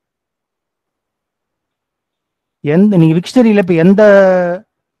 எந்த நீங்க விக்ஷனரியில இப்ப எந்த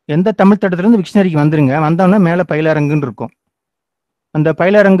எந்த தமிழ் தட்டத்துல இருந்து விக்ஷனரிக்கு வந்துருங்க. வந்தோம்னா மேல பயிலரங்குன்னு இருக்கும். அந்த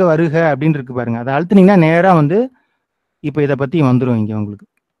பயிலரங்கு வருக அப்படின்னு இருக்கு பாருங்க. அதை அழுத்தினீங்கன்னா நேரா வந்து இப்ப இதை பத்தி வந்துடும் இங்க உங்களுக்கு.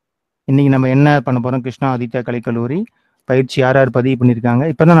 இன்னைக்கு நம்ம என்ன பண்ண போறோம், கிருஷ்ணா ஆதித்யா கலைக்கல்லூரி பயிற்சி யார் யார் பதிவு பண்ணியிருக்காங்க.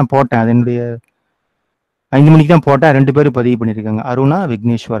 இப்பதான் நான் போட்டேன், அது என்னுடைய 5 மணிக்கு தான் போட்டேன். 2 பேரும் பதிவு பண்ணியிருக்காங்க, அருணா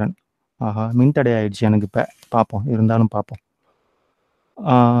விக்னேஸ்வரன். ஆஹா, மின்தடை ஆயிடுச்சு எனக்கு. இப்ப பார்ப்போம், இருந்தாலும் பார்ப்போம்.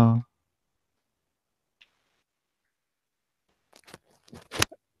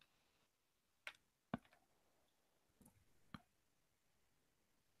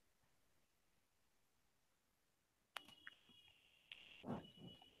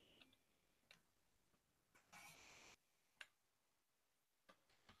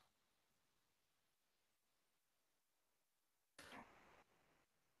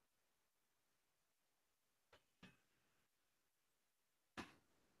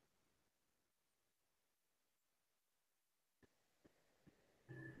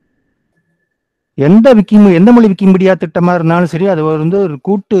 எந்த மொழி விக்கிமீடியா திட்டமா இருந்தாலும் சரி, அது வந்து ஒரு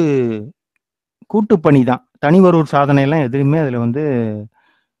கூட்டு பணி தான். தனி ஒரு சாதனை எல்லாம் எதுவுமே அதுல வந்து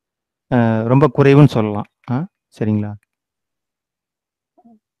ரொம்ப குறைவுன்னு சொல்லலாம். சரிங்களா?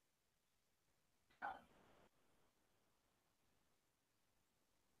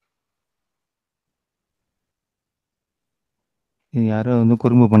 இது யாரோ வந்து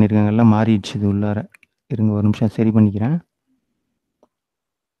குறும்பு பண்ணியிருக்காங்க. எல்லாம் மாறிடுச்சு இது உள்ளார. இருங்க ஒரு நிமிஷம் சரி பண்ணிக்கிறேன்.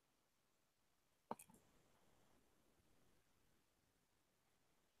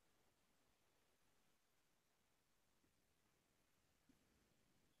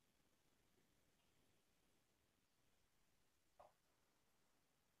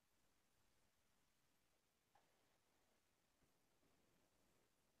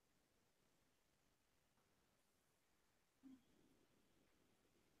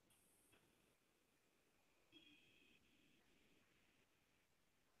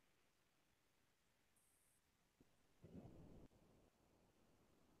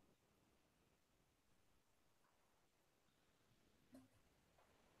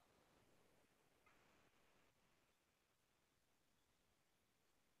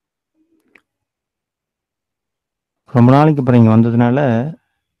 ரொம்ப நாளைக்கு அப்புறம் இங்க வந்ததுனால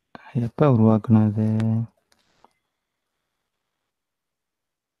எப்ப உருவாக்குனது அது?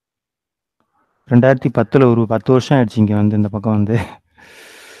 2010ல ஒரு 10 வருஷம் ஆயிடுச்சு இங்க வந்து இந்த பக்கம் வந்து.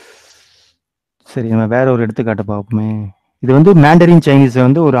 சரி, நம்ம வேற ஒரு எடுத்துக்காட்ட பார்ப்போமே. இது வந்து மேண்டரின் சைனீஸ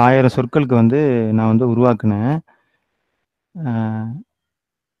வந்து ஒரு 1000 சொற்களுக்கு வந்து நான் வந்து உருவாக்குனேன். அ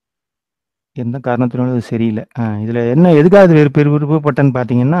எந்த காரணத்தினாலும் அது சரியில்ல. இதுல என்ன எதுக்காக இது விருப்பப்பட்டேன்னு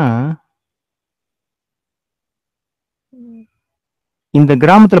பார்த்தீங்கன்னா, இந்த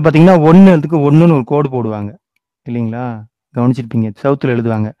கிராமத்துல பார்த்தீங்கன்னா, 1க்கு 1ன்னு ஒரு கோடு போடுவாங்க. இல்லைங்களா? கவனிச்சிருப்பீங்க. செவுத்துல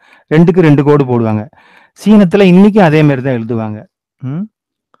எழுதுவாங்க. 2க்கு 2 கோடு போடுவாங்க. சீனத்துல இன்னைக்கும் அதே மாரி தான் எழுதுவாங்க. ம்.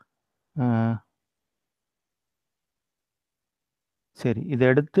 ஆ சரி. இத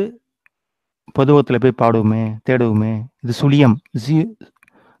எடுத்து பொதுவத்துல போய் பாடுவோமே, தேடுவோமே. இது சுழியம்.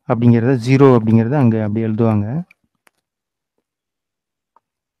 அப்படிங்கிறத 0 அப்படிங்கிறத அங்க அப்படி எழுதுவாங்க.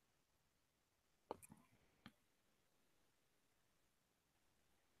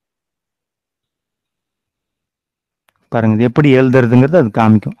 பாருங்க. இது எப்படி எழுதுறதுங்கிறது அது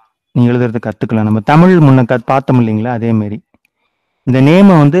காமிக்கும். நீங்க எழுதுறத கத்துக்கலாம். நம்ம தமிழ் முன்ன பார்த்தோம் இல்லைங்களா? அதே மாரி. இந்த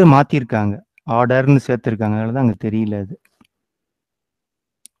நேம வந்து மாத்திருக்காங்க. ஆர்டர்ன்னு சேர்த்திருக்காங்க. அதனால தான் அங்க தெரியல அது.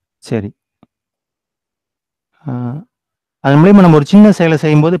 சரி. ஆ அது மூலியமா நம்ம ஒரு சின்ன செயலை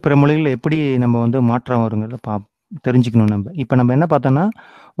செய்யும்போது பிற மொழிகள்ல எப்படி நம்ம வந்து மாற்றம் வருங்கிறத தெரிஞ்சுக்கணும் நம்ம. இப்ப நம்ம என்ன பார்த்தோம்னா,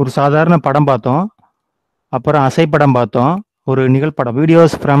 ஒரு சாதாரண படம் பார்த்தோம். அப்புறம் அசைப்படம் பார்த்தோம். ஒரு நிகழ்படம்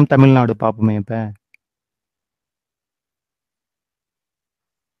வீடியோஸ் ஃப்ரம் தமிழ்நாடு பார்ப்போமே இப்ப.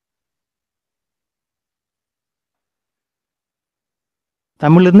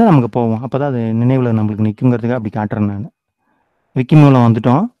 தமிழ்லேருந்து நமக்கு போவோம். அப்பதான் அது நினைவுல நம்மளுக்கு நிக்குங்கிறதுக்காக அப்படி காட்டுறேன் நானு. விக்கி மூலம்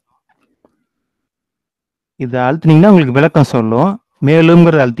வந்துட்டோம். இத அழுத்துனீங்கன்னா உங்களுக்கு விளக்கம் சொல்லும்.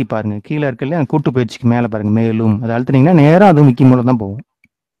 மேலும்ங்கிறத அழுத்தி பாருங்க. கீழ இருக்கு இல்லையா? கூட்டு பயிற்சிக்கு மேல பாருங்க. மேலும். அத அழுத்துனீங்கன்னா நேரா அதுவும் விக்கி மூலம் தான் போகும்.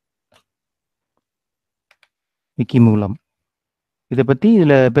 விக்கி மூலம். இத பத்தி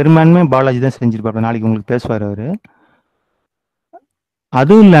இதுல பெரும்பான்மை பாலாஜி தான் செஞ்சிருப்பாரு. நாளைக்கு உங்களுக்கு பேசுவாரு அவரு.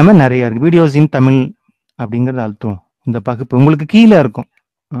 அதுவும் இல்லாம நெறைய இருக்கு. வீடியோஸ் இன் தமிழ் அப்படிங்கிறத அழுத்துவோம். இந்த பகுப்பு உங்களுக்கு கீழ இருக்கும்.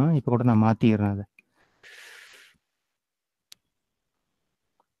 இப்ப கூட நான் மாத்திர்றேன் அத.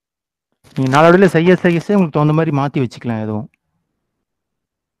 நீங்க நாளடைவுல செய்ய உங்களுக்கு தகுந்த மாரி மாத்தி வச்சுக்கலாம் எதுவும்.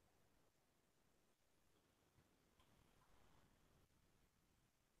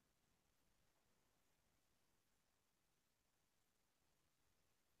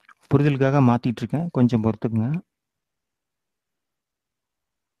 புரிதலுக்காக மாத்திட்டு இருக்கேன். கொஞ்சம் பொறுத்துக்குங்க.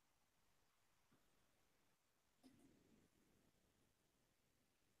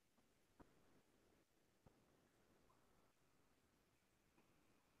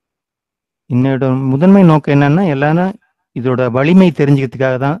 என்னோட முதன்மை நோக்கம் என்னன்னா, எல்லாரும் இதோட வலிமை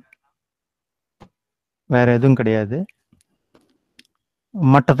தெரிஞ்சுக்கிறதுக்காக தான். வேற எதுவும் கிடையாது.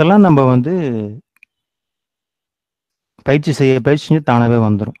 மற்றதெல்லாம் நம்ம வந்து பயிற்சி செஞ்சு தானாவே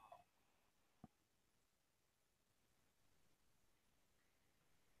வந்துரும்.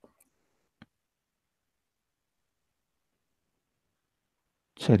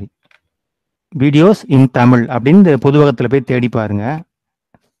 சரி. வீடியோஸ் இன் தமிழ் அப்படின்னு இந்த பொதுவகத்துல போய் தேடி பாருங்க.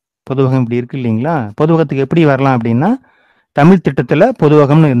 பொதுவகம் இப்படி இருக்கு இல்லைங்களா? பொதுவகத்துக்கு எப்படி வரலாம் அப்படின்னா, தமிழ் திட்டத்துல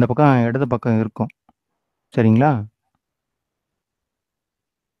பொதுவகம்னு இந்த பக்கம் இடது பக்கம் இருக்கும். சரிங்களா?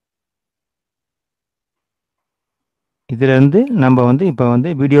 இதுல இருந்து நம்ம வந்து இப்ப வந்து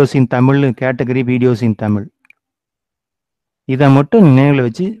வீடியோஸ் இன் தமிழ்னு கேட்டகரி வீடியோஸ் இன் தமிழ். இத மட்டும் நினைவுல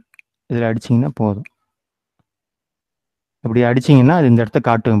வச்சு இதுல அடிச்சீங்கன்னா போதும். இப்படி அடிச்சீங்கன்னா, அது இந்த இடத்த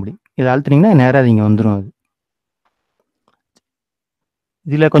காட்டும் இப்படி. இதை அழுத்துனீங்கன்னா நேராக அது இங்கே வந்துடும். அது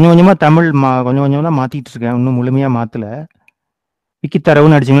இதில் கொஞ்சம் கொஞ்சமாக தமிழ் கொஞ்சம் கொஞ்சமாக தான் மாற்றிட்டு இருக்கேன், இன்னும் முழுமையாக மாற்றலை. விக்கி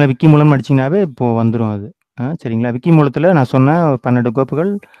தரவுன்னு அடிச்சிங்களா, விக்கி மூலம்னு அடிச்சிங்கனாவே இப்போது வந்துடும் அது. சரிங்களா. விக்கி மூலத்தில் நான் சொன்னேன் 12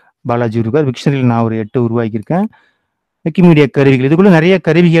 கோப்புகள் பாலாஜி உருவார். விக்ஷனரியில் நான் ஒரு 8 உருவாக்கியிருக்கேன். விக்கிமீடியா கருவிகள், இதுக்குள்ளே நிறைய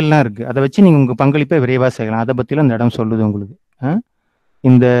கருவிகள்லாம் இருக்குது. அதை வச்சு நீங்கள் உங்கள் பங்களிப்பை விரைவாக செய்யலாம். அதை பற்றிலாம் இந்த இடம் சொல்லுது உங்களுக்கு.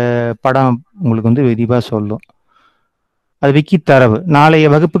 இந்த படம் உங்களுக்கு வந்து விரிவாக சொல்லும். அது விக்கி தரவு. நாளைய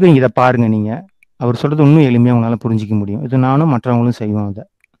வகுப்புக்கு நீங்கள் இதை பாருங்கள். நீங்கள் அவர் சொல்கிறது இன்னும் எளிமையாக உங்களால் புரிஞ்சிக்க முடியும். இது நானும் மற்றவங்களும் செய்வோம், அதை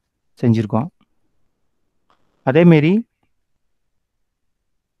செஞ்சுருக்கோம். அதேமாரி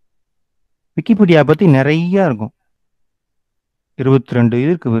விக்கிபீடியா பற்றி நிறையா இருக்கும். 22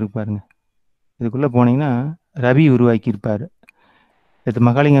 இருக்கு பாருங்க. இதுக்குள்ளே போனீங்கன்னா ரவி உருவாக்கியிருப்பார். இது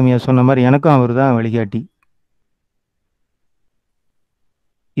மகாலிங்கம்யா சொன்ன மாதிரி எனக்கும் அவர் தான் வழிகாட்டி.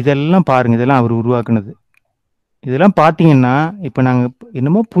 இதெல்லாம் பாருங்க, இதெல்லாம் அவர் உருவாக்குனது. இதெல்லாம் பார்த்தீங்கன்னா இப்போ நாங்கள்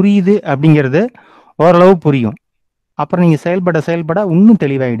என்னமோ புரியுது அப்படிங்கிறது ஓரளவு புரியும். அப்புறம் நீங்கள் செயல்பட இன்னும்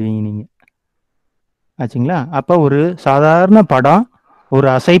தெளிவாகிடுவீங்க நீங்கள். ஆச்சுங்களா. அப்போ ஒரு சாதாரண படம், ஒரு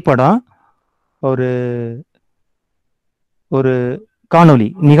அசைப்படம், ஒரு ஒரு காணொளி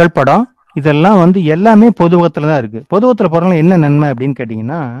நிகழ்படம், இதெல்லாம் வந்து எல்லாமே பொதுவகத்தில் தான் இருக்குது. பொதுவகத்தில் போகிறவங்க என்ன நன்மை அப்படின்னு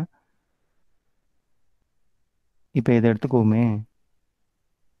கேட்டிங்கன்னா, இப்போ இதை எடுத்துக்கோமே,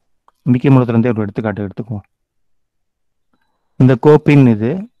 விக்கி மூலத்திலேருந்தே ஒரு எடுத்துக்காட்டு எடுத்துக்குவோம். இந்த கோப்பின்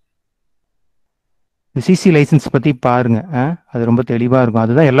இது சிசி லைசன்ஸ் பற்றி பாருங்க. அது ரொம்ப தெளிவாக இருக்கும்.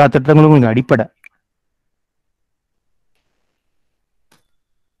 அதுதான் எல்லா திட்டங்களும் உங்களுக்கு அடிப்படை.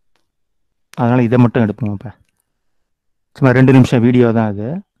 அதனால் இதை மட்டும் எடுப்போம். இப்போ சும்மா 2 நிமிஷம் வீடியோ தான் அது.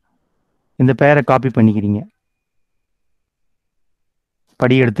 இந்த பேரை காப்பி பண்ணிக்கிறீங்க,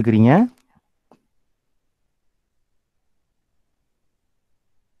 படி எடுத்துக்கிறீங்க.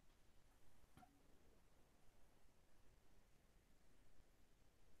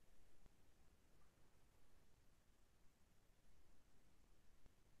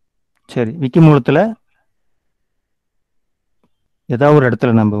 சரி, விக்கி மூலத்தில் ஏதாவது ஒரு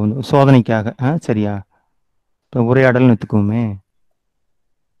இடத்துல நம்ம வந்து சோதனைக்காக சரியா, இப்போ உரையாடல்னு எடுத்துக்கோமே.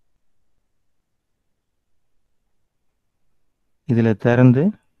 இதில் திறந்து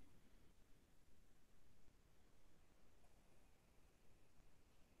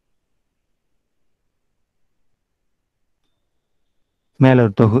மேலே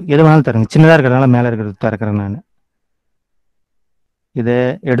ஒரு தொகு எது வேணாலும் தரங்க. சின்னதாக இருக்கிறதுனால மேலே இருக்கிறது திறக்கிறேன். நான் இதை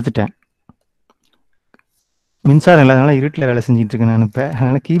எடுத்துட்டேன். மின்சாரம் இல்லாதனால இருட்டில் வேலை செஞ்சுட்டு இருக்கேன் நான். இப்போ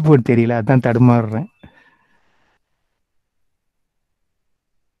அதனால் கீபோர்டு தெரியல, அதான் தடுமாறுறேன்.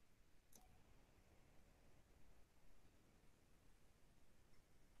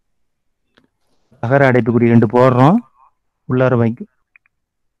 அகர அடைப்புக்குறி 2 போடுறோம், உள்ளார வைக்கும்.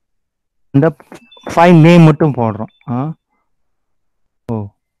 இந்த ஃபைல் நேம் மட்டும் போடுறோம். ஓ,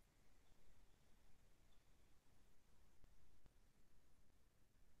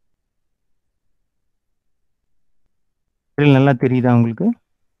 நல்லா தெரியுதா உங்களுக்கு?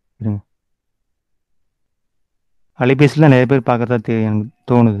 அலைபேசியில் நிறைய பேர் பார்க்கறதா எனக்கு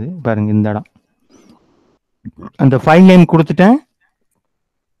தோணுது. பாருங்க இந்த இடம். அந்த ஃபைல் நேம் கொடுத்துட்டேன்.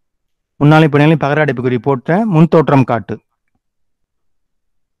 முன்னாலே பின்னாலையும் பகர அடைப்புக்குறி போட்டேன். முன் தோற்றம் காட்டு.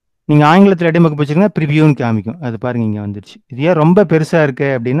 நீங்கள் ஆங்கிலத்தில் இடைமுகம் வச்சுருந்தா ப்ரிவியூன்னு காமிக்கும். அது பாருங்க இங்கே வந்துருச்சு. இது ஏன் ரொம்ப பெருசாக இருக்கு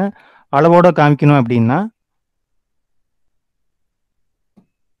அப்படின்னா, அளவோட காமிக்கணும் அப்படின்னா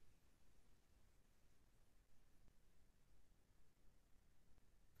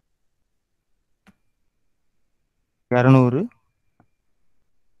 $200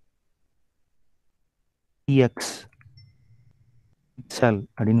 EX எக்ஸல்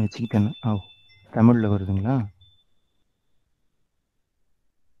அப்படின்னு வச்சுக்கிட்டேன். தமிழில் வருதுங்களா?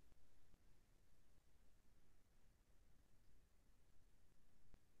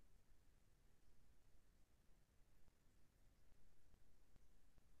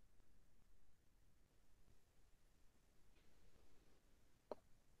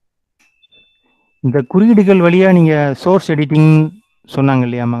 இந்த குறியீடுகள் வழியாக நீங்கள் சோர்ஸ் எடிட்டிங் சொன்னாங்க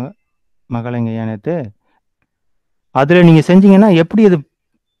இல்லையா மகளங்க நேற்று, அதில் நீங்கள் செஞ்சீங்கன்னா எப்படி அது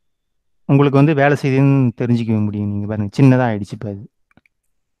உங்களுக்கு வந்து வேலை செய்யுதுன்னு தெரிஞ்சுக்க முடியும். நீங்கள் பாருங்கள் சின்னதாக ஆயிடுச்சு இப்போ அது.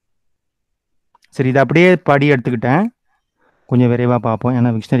 சரி, இதை அப்படியே படி எடுத்துக்கிட்டேன். கொஞ்சம் விரைவாக பார்ப்போம்,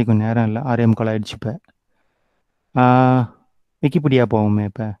 ஏன்னா விக்ஷனரி கொஞ்சம் நேரம் இல்லை, 6:45 ஆயிடுச்சு. இப்போ விக்கிபீடியா போவோமே.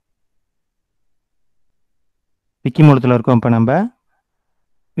 இப்போ விக்கி மூலத்தில் இருக்கோம். இப்போ நம்ம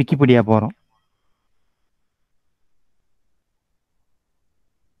விக்கிபீடியா போகிறோம்.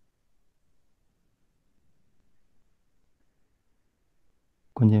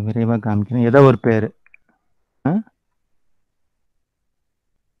 கொஞ்சம் விரைவாக காமிக்கணும். ஏதோ ஒரு பேர்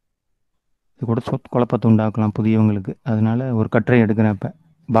இது கூட குழப்பத்தை உண்டாக்கலாம் புதியவங்களுக்கு. அதனால ஒரு கட்டுரை எடுக்கிறேன். இப்போ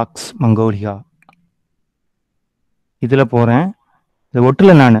பாக்ஸ் மங்கோலியா இதில் போகிறேன். இதை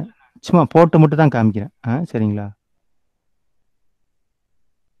ஒட்டல நான், சும்மா போட்டு மட்டும் தான் காமிக்கிறேன். சரிங்களா?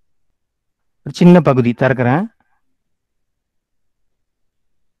 ஒரு சின்ன பகுதி திறக்கிறேன்.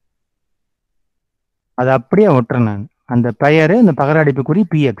 அதை அப்படியே ஒட்டுறேன் நான். அந்த பெயர், இந்த பகரடைப்புக்குறி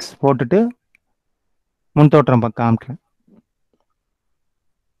பிஎக்ஸ் போட்டுட்டு முன் தோற்றம் காமிக்கிறேன்.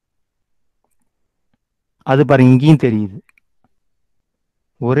 அது பாருங்க, இங்கேயும் தெரியுது.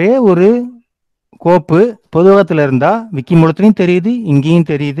 ஒரே ஒரு கோப்பு பொதுவகத்தில் இருந்தா விக்கி மூலத்திலையும் தெரியுது, இங்கேயும்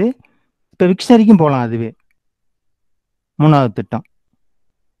தெரியுது. இப்போ விக்ஷனரிக்கும் போகலாம். அதுவே 3வது திட்டம்.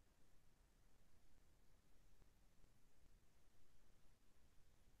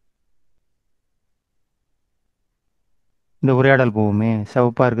 இந்த உரையாடல் போகுமே,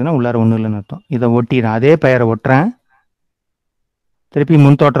 சிவப்பா இருக்குன்னா உள்ளார ஒன்றும் இல்லைன்னு அர்த்தம். இதை ஒட்டிடுறேன், அதே பெயரை ஒட்டுறேன். திருப்பி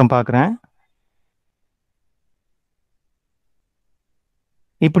முன் தோற்றம் பார்க்குறேன்.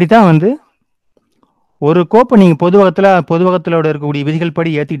 இப்படித்தான் வந்து ஒரு கோப்பை நீங்கள் பொதுவகத்தில் இருக்கக்கூடிய விதிகள்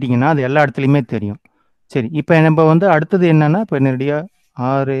படி ஏற்றிக்கிட்டீங்கன்னா அது எல்லா இடத்துலையுமே தெரியும். சரி, இப்போ நம்ம வந்து அடுத்தது என்னன்னா, இப்போ நேரடியாக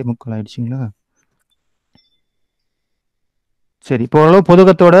 6:45 ஆயிடுச்சுங்களா? சரி, இப்போ ஓரளவு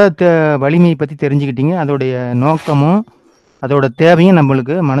பொதுவகத்தோட வலிமையை பற்றி தெரிஞ்சுக்கிட்டீங்க. அதோடைய நோக்கமும் அதோட தேவையும்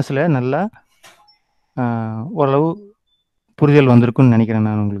நம்மளுக்கு மனசில் நல்லா ஓரளவு புரிதல் வந்திருக்குன்னு நினைக்கிறேன்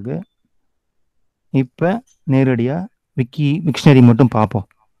நான் உங்களுக்கு. இப்போ நேரடியாக விக்ஷனரி மட்டும் பார்ப்போம்.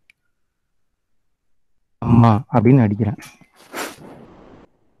 அம்மா அப்படின்னு அடிக்கிறேன்.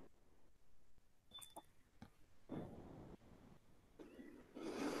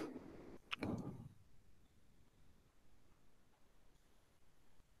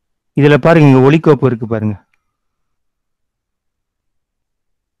 இதுல பாருங்க, இங்க ஒலிக்கோப்பு இருக்கு பாருங்க.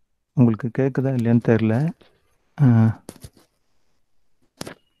 உங்களுக்கு கேக்குதா இல்லையான்னு தெரியல.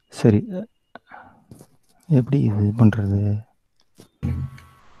 சரி, எப்படி இது பண்றது?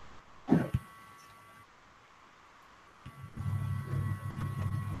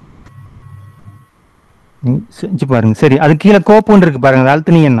 செஞ்சு பாருங்க. சரி, அது கீழே கோப்புன்னு இருக்கு பாருங்க, அதை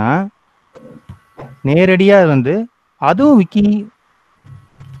அழுத்துனீங்கன்னா நேரடியா வந்து அதுவும் விக்கி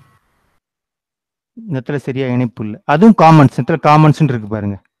இடத்துல சரியா இணைப்பு இல்லை. அதுவும் காமன்ஸ் இடத்துல காமன்ஸ் இருக்கு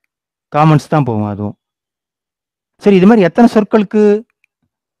பாருங்க, காமன்ஸ் தான் போகும் அதுவும். சரி, இது மாதிரி எத்தனை சொற்களுக்கு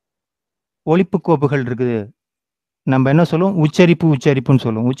ஒலிப்பு கோப்புகள் இருக்குது? நம்ம என்ன சொல்லுவோம்? உச்சரிப்புன்னு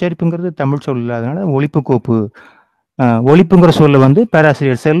சொல்லுவோம். உச்சரிப்புங்கிறது தமிழ் சொல் இல்லை, அதனால ஒலிப்பு கோப்பு. ஒலிப்புங்கிற சொல்ல வந்து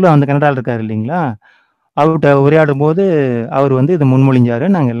பேராசிரியர் செல்லு அந்த கனடாவில் இருக்காரு இல்லைங்களா, அவர்கிட்ட உரையாடும் போது அவர் வந்து இதை முன்மொழிஞ்சாரு.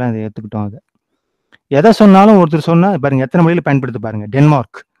 நாங்கள் எல்லாம் இதை ஏற்றுக்கிட்டோம். அதை எதை சொன்னாலும் ஒருத்தர் சொன்னா பாருங்க, எத்தனை மொழியில பயன்படுத்த பாருங்க.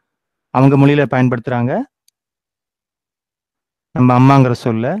 டென்மார்க் அவங்க மொழியில பயன்படுத்துறாங்க நம்ம அம்மாங்கிற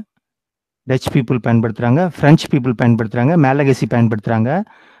சொல்ல. டச் பீப்புள் பயன்படுத்துறாங்க, பிரெஞ்சு பீப்புள் பயன்படுத்துறாங்க, மேலகசி பயன்படுத்துறாங்க,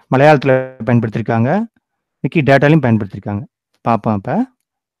 மலையாளத்தில் பயன்படுத்திருக்காங்க, விக்கி டேட்டாலையும் பயன்படுத்திருக்காங்க. பார்ப்போம். இப்போ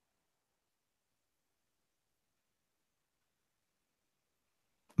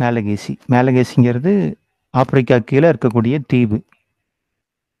மேலகேசிங்கிறது ஆப்பிரிக்கா கீழே இருக்கக்கூடிய தீவு,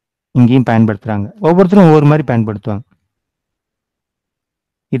 இங்கேயும் பயன்படுத்துறாங்க. ஒவ்வொருத்தரும் ஒவ்வொரு மாதிரி பயன்படுத்துவாங்க.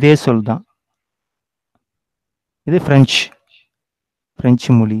 இதே சொல் தான். இது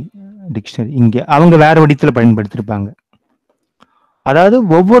பிரெஞ்சு மொழி டிக்ஷனரி. இங்கே அவங்க வேற வடிவத்தில் பயன்படுத்திருப்பாங்க. அதாவது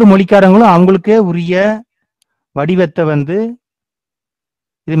ஒவ்வொரு மொழிக்காரங்களும் அவங்களுக்கே உரிய வடிவத்தை வந்து,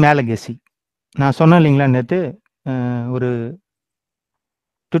 இது மேலகேசி. நான் சொன்னேன் இல்லைங்களா நேற்று, ஒரு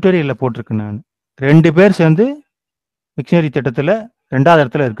டுட்டோரியலில் போட்டிருக்கேன் நான். 2 பேர் சேர்ந்து விக்ஷனரி திட்டத்தில் 2வது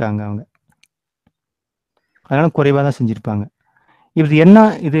இடத்துல இருக்காங்க அவங்க. அதனால குறைவாக தான் செஞ்சுருப்பாங்க. இது என்ன,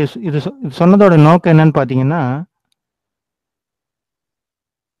 இது இது சொன்னதோட நோக்கம் என்னன்னு பார்த்தீங்கன்னா,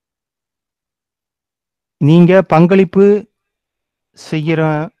 நீங்கள் பங்களிப்பு செய்கிற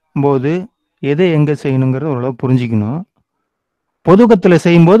போது எதை எங்கே செய்யணுங்கிறத ஓரளவு புரிஞ்சுக்கணும். பொதுவகத்தில்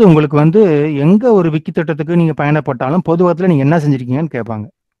செய்யும்போது உங்களுக்கு வந்து எங்கே ஒரு விக்கி திட்டத்துக்கு நீங்கள் பயணப்பட்டாலும் பொதுவகத்தில் நீங்கள் என்ன செஞ்சுருக்கீங்கன்னு கேட்பாங்க.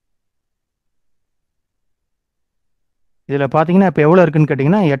 இதில் பார்த்தீங்கன்னா இப்போ எவ்வளோ இருக்குன்னு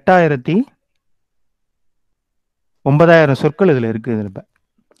கேட்டிங்கன்னா 9,000 சொற்கள் இதில் இருக்குது.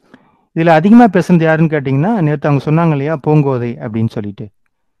 இதில் அதிகமாக பேசுனது யாருன்னு கேட்டிங்கன்னா, நேற்று அவங்க சொன்னாங்க இல்லையா பூங்கோதை அப்படின்னு சொல்லிட்டு,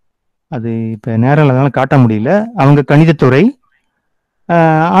 அது இப்போ நேரம் இல்லாதனால காட்ட முடியல. அவங்க கணிதத்துறை.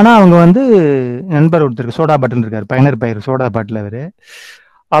 ஆனால் அவங்க வந்து நண்பர் ஒருத்தருக்கு சோடா பாட்டில் இருக்கார், பயனர் பெயர் சோடா பாட்டில்.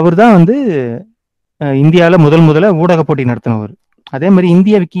 அவர் தான் வந்து இந்தியாவில் முதல்ல ஊடக போட்டி நடத்தினவர். அதே மாதிரி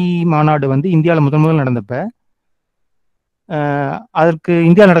இந்திய விக்கி மாநாடு வந்து இந்தியாவில் முதல் நடந்தப்ப அதற்கு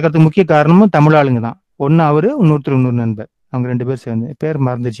இந்தியா நடக்கிறதுக்கு முக்கிய காரணமும் தமிழ் ஆளுங்க தான். ஒன்று அவர், இன்னொரு நண்பர், அவங்க 2 பேர் சேர்ந்து. பேர்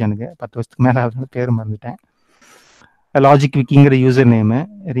மறந்துச்சு எனக்கு, 10 வருஷத்துக்கு மேலே ஆகுதுனால பேர் மறந்துட்டேன். Logic விக்கிங்கிற user name,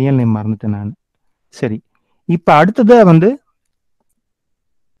 real name மறந்துட்டேன் நான். சரி, இப்போ அடுத்தது வந்து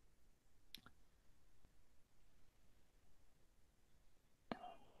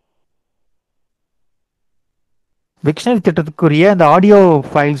விக்ஷனரி திட்டத்துக்குரிய அந்த ஆடியோ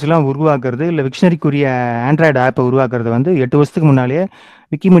ஃபைல்ஸ்லாம் உருவாக்குறது, இல்லை விக்ஷனரிக்குரிய ஆண்ட்ராய்டு ஆப்பை உருவாக்குறது வந்து 8 வருஷத்துக்கு முன்னாலேயே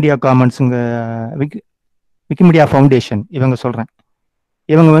விக்கிமீடியா காமன்ஸுங்க, விக்கி விக்கிமீடியா ஃபவுண்டேஷன் இவங்க சொல்கிறேன்,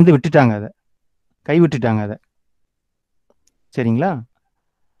 இவங்க வந்து விட்டுட்டாங்க, அதை கைவிட்டுட்டாங்க அதை. சரிங்களா?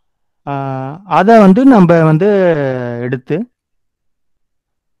 அதை வந்து நம்ம வந்து எடுத்து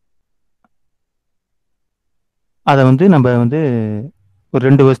அதை வந்து நம்ம வந்து ஒரு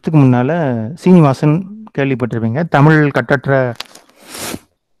 2 வருஷத்துக்கு முன்னால் சீனிவாசன் கேள்விப்பட்டிருப்பீங்க, தமிழ் கட்டற்ற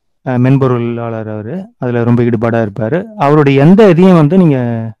மென்பொருளாளர். அவர் அதில் ரொம்ப ஈடுபாடாக இருப்பார். அவருடைய எந்த இதையும் வந்து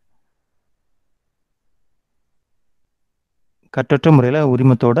நீங்கள் கட்டற்ற முறையில்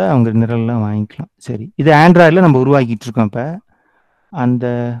உரிமத்தோட அவங்க நிரல்லாம் வாங்கிக்கலாம். சரி, இது ஆண்ட்ராய்டில் நம்ம உருவாக்கிட்டு இருக்கோம். இப்போ அந்த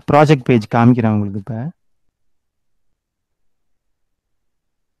ப்ராஜெக்ட் பேஜ் காமிக்கிறேன் உங்களுக்கு. இப்போ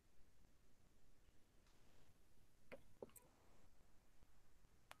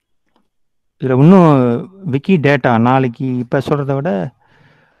இதில் இன்னும் விக்கி டேட்டா நாளைக்கு இப்போ சொல்கிறத விட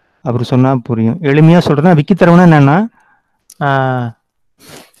அவர் சொன்னால் புரியும். எளிமையாக சொல்கிறேன்னா, விக்கி தரவுனா என்னென்னா,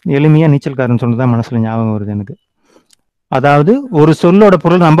 எளிமையாக நீச்சல்காரன் சொன்னது தான் மனசில் ஞாபகம் வருது எனக்கு. அதாவது ஒரு சொல்லோட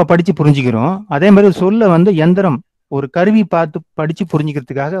பொருள் நம்ம படித்து புரிஞ்சுக்கிறோம், அதே மாதிரி சொல்ல வந்து எந்திரம் ஒரு கருவி பார்த்து படித்து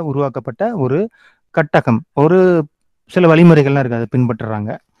புரிஞ்சுக்கிறதுக்காக உருவாக்கப்பட்ட ஒரு கட்டகம், ஒரு சில வழிமுறைகள்லாம் இருக்குது, அதை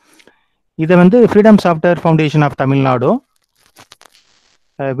பின்பற்றுறாங்க. இதை வந்து freedom software foundation of Tamil Nadu,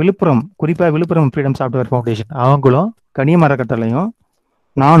 Villupuram, குறிப்பாக விழுப்புரம் ஃப்ரீடம் சாஃப்ட்வேர் ஃபவுண்டேஷன் அவங்களும், கனியம் அறக்கட்டளையும்,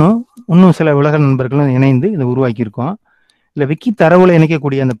 நானும் இன்னும் சில உலக நண்பர்களும் இணைந்து இதை உருவாக்கியிருக்கோம். இல்லை விக்கி தரவுல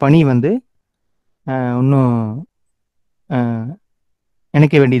இணைக்கக்கூடிய அந்த பணி வந்து இன்னும்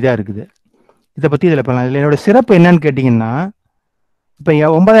இணைக்க வேண்டியதாக இருக்குது. இதை பற்றி இதில் பண்ணலாம். இதில் என்னோட சிறப்பு என்னன்னு கேட்டிங்கன்னா, இப்போ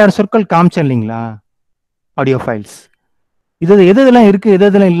 9000 சொற்கள் காமிச்சேன் இல்லைங்களா ஆடியோ ஃபைல்ஸ், இது எதெல்லாம் இருக்குது எது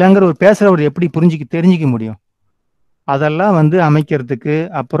எதெல்லாம் இல்லைங்கிற ஒரு பேசுகிறவர் எப்படி தெரிஞ்சிக்க முடியும்? அதெல்லாம் வந்து அமைக்கிறதுக்கு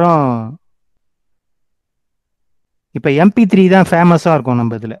அப்புறம் இப்போ MP3 தான் ஃபேமஸாக இருக்கும்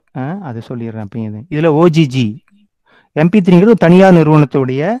நம்ம இதில், அதை சொல்லிடுறேன். இப்போ இதில் ஓஜிஜி MP3ங்கிறது தனியார்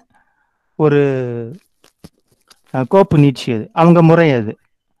நிறுவனத்துடைய ஒரு கோப்பு நீட்சி, அது அவங்க முறை, அது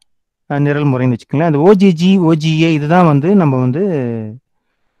நிரல் முறைன்னு வச்சுக்கோங்களேன். அந்த ஓஜிஜி OGA இதுதான் வந்து நம்ம வந்து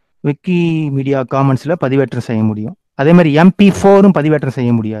விக்கி மீடியா காமன்ஸில் பதிவேற்றம் செய்ய முடியும். அதே மாதிரி MP4ம் பதிவேற்றம்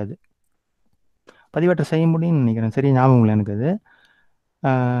செய்ய முடியாது. பதிவேற்றம் செய்ய முடியும்னு நினைக்கிறேன், சரி ஞாபகம் இல்லை எனக்கு. அது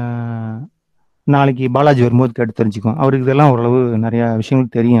நாளைக்கு பாலாஜி வரும்போது கேட்டு தெரிஞ்சுக்கும், அவருக்கு இதெல்லாம் ஓரளவு நிறையா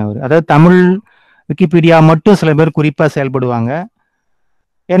விஷயங்கள் தெரியும். அவர் அதாவது தமிழ் விக்கிபீடியா மட்டும் சில பேர் குறிப்பாக செயல்படுவாங்க,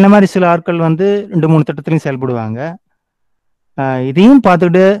 என்ன மாதிரி சில ஆட்கள் வந்து 2-3 திட்டத்திலையும் செயல்படுவாங்க. இதையும்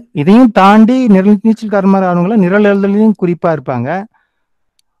பார்த்துட்டு இதையும் தாண்டி நீச்சல்காரமாக ஆனவங்கள நிரல் எழுதலையும் குறிப்பாக இருப்பாங்க.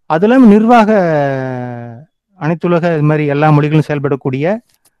 அதெல்லாம் நிர்வாக அனைத்துலக இது மாதிரி எல்லா மொழிகளும் செயல்படக்கூடிய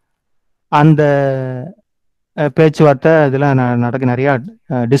அந்த பேச்சுவார்த்தை இதெல்லாம் நடக்கும், நிறையா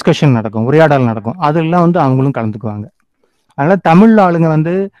டிஸ்கஷன் நடக்கும், உரையாடல் நடக்கும், அதெல்லாம் வந்து அவங்களும் கலந்துக்குவாங்க. அதனால தமிழ் ஆளுங்க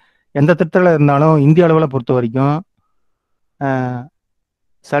வந்து எந்த திட்டத்தில் இருந்தாலும் இந்திய அளவில் பொறுத்த வரைக்கும்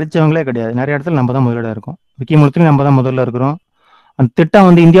சலிச்சவங்களே கிடையாது. நிறைய இடத்துல நம்ம தான் முதலிடம் இருக்கோம், விக்கி மூலத்திலையும் நம்ம தான் முதல்ல இருக்கிறோம். அந்த திட்டம்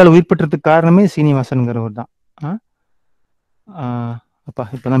வந்து இந்தியாவில் உயிர் பெற்றதுக்கு காரணமே சீனிவாசன்கிறவர் தான். அப்பா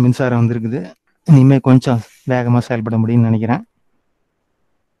இப்போதான் மின்சாரம் வந்திருக்குது, இனிமேல் கொஞ்சம் வேகமாக செயல்பட முடியும்னு நினைக்கிறேன்.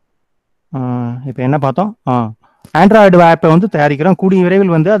 இப்போ என்ன பார்த்தோம்? ஆண்ட்ராய்டு ஆப்பை வந்து தயாரிக்கிறோம், கூடிய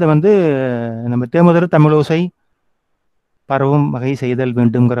விரைவில் வந்து அதை வந்து நம்ம தேமுதல் தமிழோசை பரவும் வகை செய்தல்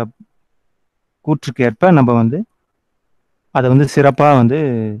வேண்டும்ங்கிற கூற்றுக்கேற்ப நம்ம வந்து அதை வந்து சிறப்பாக வந்து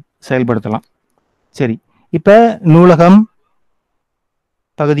செயல்படுத்தலாம். சரி, இப்போ நூலகம்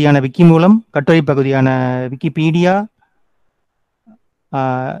பகுதியான விக்கி மூலம், கட்டுரை பகுதியான விக்கிபீடியா,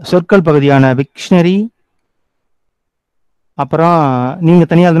 சொற்கள் பகுதியான விக்ஷனரி, அப்புறம் நீங்கள்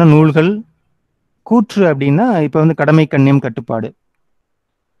தனியாக எழுதின நூல்கள், கூற்று அப்படின்னா இப்போ வந்து கடமை கண்ணியம் கட்டுப்பாடு,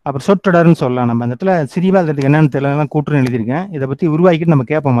 அப்புறம் சொற்றொடர்னு சொல்லலாம். நம்ம அந்த இடத்துல சிறிவாதத்துக்கு என்னென்னு தெரியல, கூற்றுன்னு எழுதியிருக்கேன். இதை பற்றி உருவாக்கிட்டு நம்ம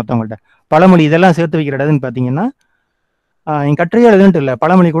கேட்போம் மற்றவங்கள்ட்ட. பழமொழி இதெல்லாம் சேர்த்து வைக்கிற இடம்னு பார்த்தீங்கன்னா, நீங்கள் கட்டுரையே எழுதுன்ட்டு இல்லை,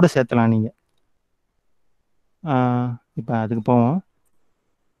 பழமொழி கூட சேர்த்தலாம் நீங்கள். இப்போ அதுக்கு போவோம்.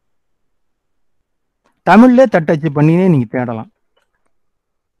 தமிழ்ல தட்டச்சு பண்ணியே நீங்கள் தேடலாம்.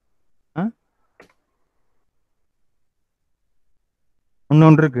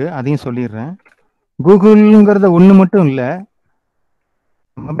 இன்னொன்று இருக்கு, அதையும் சொல்லிடுறேன். கூகுள்ங்கிறத ஒன்று மட்டும் இல்லை,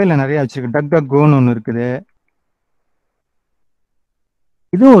 மொபைலில் நிறைய வச்சிருக்கு. டக் டக் கோன்னு ஒன்று இருக்குது,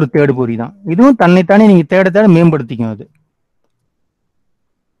 இதுவும் ஒரு தேடு பொறி தான். இதுவும் தன்னைத்தானே நீங்க தேட தேட மேம்படுத்திக்கும் அது.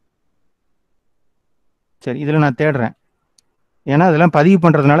 சரி, இதுல நான் தேடுறேன், ஏன்னா அதெல்லாம் பதிவு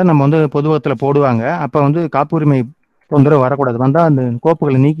பண்றதுனால நம்ம வந்து பொதுவகத்துல போடுவாங்க, அப்ப வந்து காப்புரிமை தொந்தரவு வரக்கூடாது, வந்தா அந்த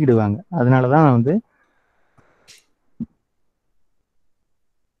கோப்புகளை நீக்கிடுவாங்க. அதனாலதான் வந்து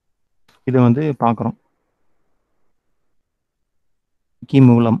இதை வந்து பாக்குறோம். விக்கி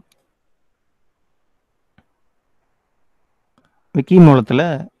மூலம் விக்கி மூலத்தில்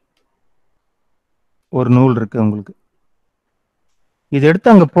ஒரு நூல் இருக்குது உங்களுக்கு. இது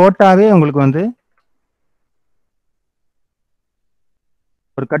எடுத்து அங்கே போட்டாவே உங்களுக்கு வந்து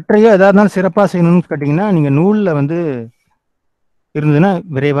ஒரு கட்டுரையோ எதாக இருந்தாலும் சிறப்பாக செய்யணும்னு கேட்டிங்கன்னா நீங்கள் நூலில் வந்து இருந்ததுன்னா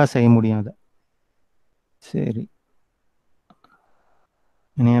விரைவாக செய்ய முடியும் அதை. சரி,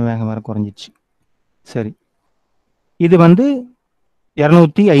 இணைய வேகம் வர குறைஞ்சிச்சு. சரி, இது வந்து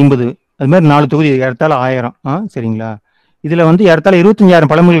 250, அது மாதிரி 4 தொகுதி, ஏறத்தாழ 1000. சரிங்களா? இதில் வந்து ஏறத்தாழ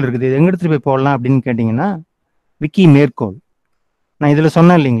 25,000 பழமொழிகள் இருக்குது. இது எங்கே எடுத்துகிட்டு போய் போடலாம் அப்படின்னு கேட்டிங்கன்னா விக்கி மேற்கோள். நான் இதில்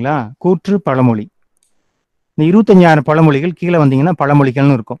சொன்னேன் இல்லைங்களா, கூற்று பழமொழி. இந்த 25,000 பழமொழிகள் கீழே வந்தீங்கன்னா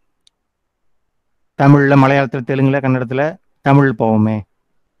பழமொழிகள்னு இருக்கும். தமிழில், மலையாளத்தில், தெலுங்கில், கன்னடத்தில், தமிழ் போவோமே,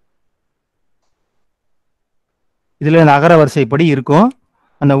 இதில் இந்த அகர வரிசைப்படி இருக்கும்.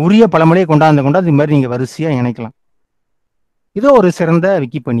 அந்த உரிய பழமொழியை கொண்டாந்து இது மாதிரி நீங்கள் வரிசையாக இணைக்கலாம். இதோ ஒரு சிறந்த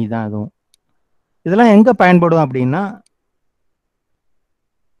விக்கி பண்ணி தான் அதுவும். இதெல்லாம் எங்கே பயன்படும் அப்படின்னா,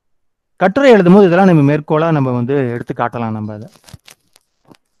 கட்டுரை எழுதும் போது இதெல்லாம் நம்ம மேற்கோளாக நம்ம வந்து எடுத்து காட்டலாம். நம்ம அதை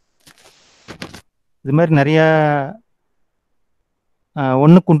இது மாதிரி நிறைய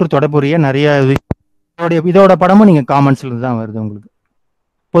ஒன்றுக்குன்று தொடர்புடைய நிறைய இதோட படமும் நீங்கள் காமன்ஸ்ல இருந்து தான் வருது, உங்களுக்கு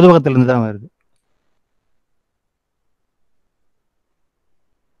பொதுவகத்திலிருந்து தான் வருது.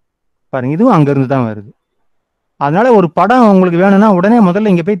 பாருங்க, இதுவும் அங்கிருந்து தான் வருது. அதனால ஒரு படம் உங்களுக்கு வேணும்னா உடனே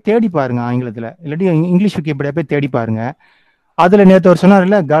முதல்ல இங்க போய் தேடி பாருங்க, ஆங்கிலத்தில் இல்லாட்டி இங்கிலீஷ் விக்கிபீடியா போய் தேடி பாருங்க. அதுல நேற்று ஒரு சொன்னார்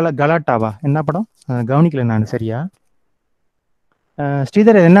இல்ல, கலாட்டாவா என்ன படம், கவனிக்கல நான் சரியா.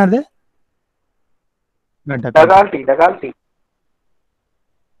 ஸ்ரீதர் என்ன அது?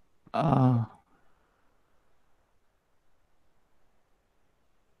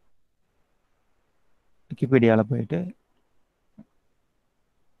 விக்கிபீடியாவில் போயிட்டு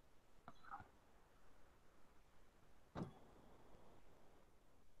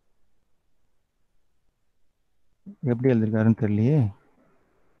எப்படி எழுதிருக்காருன்னு தெரியலையே.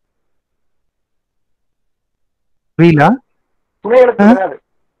 புரியல. துணை எழுத்து வராது.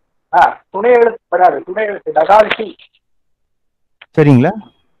 துணை எழுத்து வராது. துணை எழுத்து டகால் டி. சரிங்களா?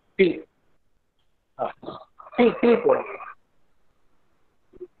 டி டி டி போடும்.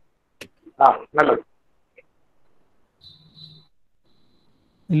 நல்லது.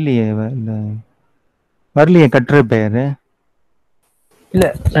 இல்லையே, வரலையே கட்டுரை பெயரு. இல்ல,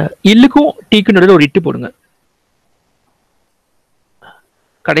 இல்லுக்கும் டீக்கு நடுவில் ஒரு இட்டு போடுங்க.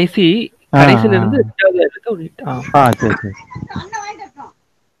 கடைசியில இருந்து ஒரு இட்டு. சரி சரி.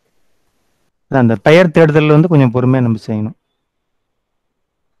 அந்த பெயர் தேடுதல் வந்து கொஞ்சம் பொறுமையா நம்ம செய்யணும்.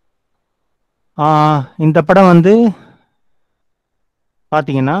 இந்த படம் வந்து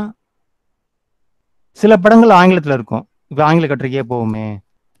பாத்தீங்கன்னா சில படங்கள் ஆங்கிலத்தில் இருக்கும். இப்போ ஆங்கில கட்டுரைக்கே போவோமே,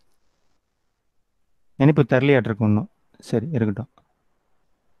 நினைப்பு தரலையாட்டிருக்கும் ஒன்றும். சரி இருக்கட்டும்.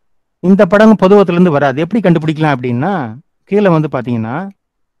 இந்த படம் பொதுவத்திலிருந்து வராது. எப்படி கண்டுபிடிக்கலாம் அப்படின்னா, கீழே வந்து பாத்தீங்கன்னா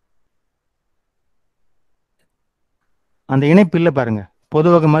அந்த இணைப்பு இல்லை பாருங்க,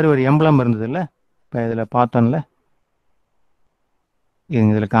 பொதுவக மாதிரி ஒரு எம்பளம் இருந்தது இல்லை, இப்போ இதில் பார்த்தோம்ல,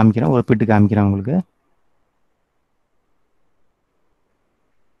 இதில் காமிக்கிறேன், ஒரு பிட்டு காமிக்கிறேன் உங்களுக்கு.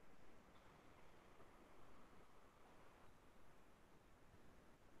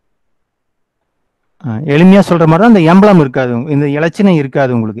 எளிமையா சொல்ற மாதிரி தான், அந்த எம்பளம் இருக்காது, இந்த இலச்சினை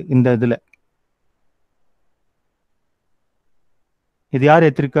இருக்காது உங்களுக்கு இந்த இதுல. இது யார்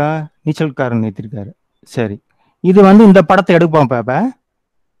ஏத்திருக்கா? நீச்சல்காரன் ஏத்திருக்காரு. சரி, இது வந்து இந்த படத்தை எடுப்போம். பாப்ப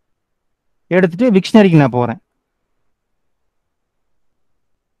எடுத்துட்டு விக்ஷனரிக்கு நான் போறேன்.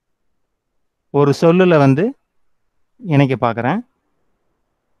 ஒரு சொல்லுல வந்து இணைக்க பாக்குறேன்.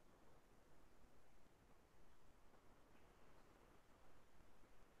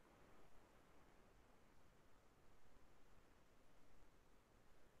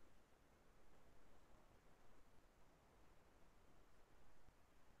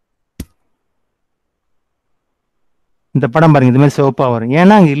 இந்த படம் பாருங்க, இது மாதிரி சிவப்பா வரும்.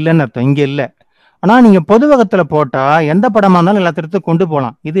 ஏன்னா அங்க இல்லைன்னு அர்த்தம், இங்க இல்லை. ஆனா நீங்க பொதுவகத்துல போட்டா எந்த படமா இருந்தாலும் எல்லாத்திடத்துக்கும் கொண்டு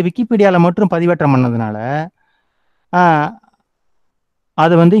போகலாம். இது விக்கிபீடியால மட்டும் பதிவேற்றம் பண்ணதுனால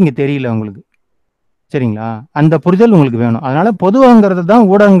அது வந்து இங்க தெரியல உங்களுக்கு. சரிங்களா? அந்த புரிதல் உங்களுக்கு வேணும். அதனால பொதுவகங்கிறது தான்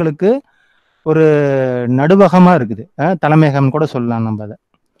ஊடகங்களுக்கு ஒரு நடுவகமா இருக்குது, தலைமையகம் கூட சொல்லலாம் நம்ம அதை.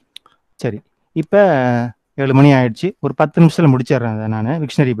 சரி, இப்ப 7 மணி ஆயிடுச்சு. ஒரு 10 நிமிஷத்துல முடிச்சிடுறேன் அதை நான்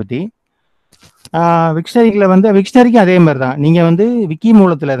விக்ஷனரி பத்தி. விக்ஷனரிகளை வந்து விக்ஷனரிக்கும் அதே மாதிரி தான். நீங்க வந்து விக்கி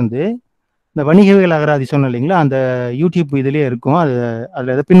மூலத்துல இருந்து இந்த வணிகவியல் அகராதி சொன்ன இல்லைங்களா, அந்த யூடியூப் இதுலயே இருக்கும். அது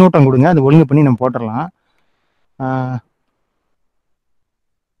அதுல ஏதாவது பின்னூட்டம் கொடுங்க, அது ஒழுங்கு பண்ணி நம்ம போட்டுடலாம்.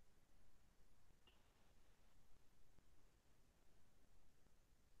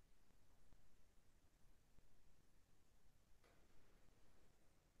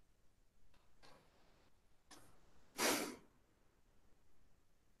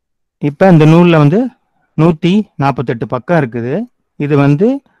 இப்போ இந்த நூலில் வந்து 148 பக்கம் இருக்குது. இது வந்து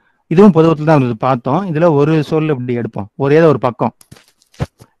இதுவும் பொதுவத்தில் தான் இருந்தது பார்த்தோம். இதில் ஒரு சொல் இப்படி எடுப்போம், ஒரே ஒரு பக்கம்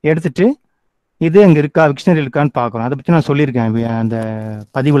எடுத்துட்டு இது அங்கே இருக்கா, விக்ஷனரி இருக்கான்னு பார்க்குறோம். அதை பற்றி நான் சொல்லியிருக்கேன், அந்த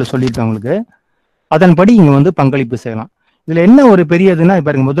பதிவில் சொல்லியிருக்கேன் உங்களுக்கு. அதன்படி இங்கே வந்து பங்களிப்பு செய்யலாம். இதில் என்ன ஒரு பெரியதுன்னா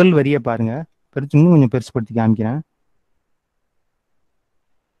பாருங்க, முதல் வரியை பாருங்க, இன்னும் கொஞ்சம் பெருசுப்படுத்தி காமிக்கிறேன்.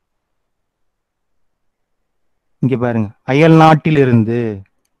 இங்கே பாருங்க, அயல் நாட்டிலிருந்து.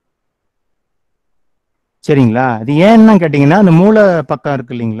 சரிங்களா? அது ஏன்னா கேட்டிங்கன்னா, அந்த மூல பக்கம்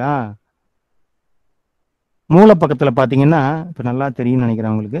இருக்கு இல்லைங்களா, மூல பக்கத்தில் பார்த்தீங்கன்னா இப்போ நல்லா தெரியும்னு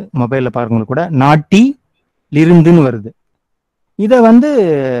நினைக்கிறேன் உங்களுக்கு, மொபைலில் பார்க்குறவங்களுக்கு கூட நாட்டிலிருந்துன்னு வருது. இதை வந்து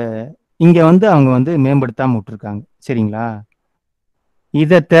இங்க வந்து அவங்க வந்து மேம்படுத்தாம விட்டுருக்காங்க. சரிங்களா?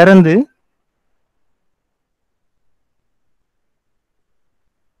 இதை திறந்து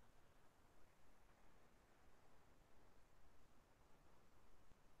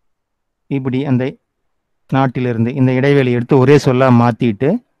இப்படி அந்த நாட்டிலிருந்து இந்த இடைவெளி எடுத்து ஒரே சொல்ல மாத்திட்டு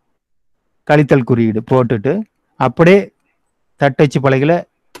கழித்தல் குறியீடு போட்டுட்டு அப்படியே தட்டச்சு பலகையில்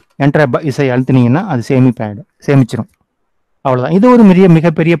என்டர் இசை அழுத்தினீங்கன்னா அது சேமிச்சிடும். அவ்வளோதான். இது ஒரு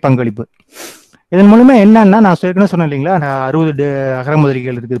மிகப்பெரிய பங்களிப்பு. இதன் மூலமா என்னன்னா, நான் ஏற்கனவே சொன்னேன் இல்லைங்களா, 60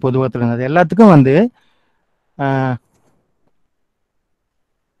 அகரமுதலிகள் இருக்குது பொதுவத்தில். அது எல்லாத்துக்கும் வந்து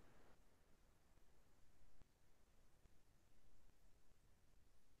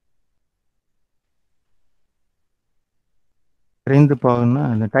விரைந்து போகணும்னா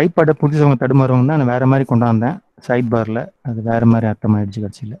அந்த டைப் பண்ண புதுசவங்க தடுமாறுவாங்கன்னா நான் வேற மாதிரி கொண்டாந்தேன் சைட் பார்ல, அது வேற மாதிரி அர்த்தமாயிடுச்சு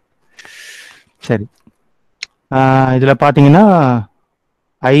கட்சியில். சரி, இதுல பாத்தீங்கன்னா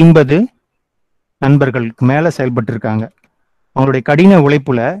 50 நண்பர்களுக்கு மேல செயல்பட்டு இருக்காங்க. அவங்களுடைய கடின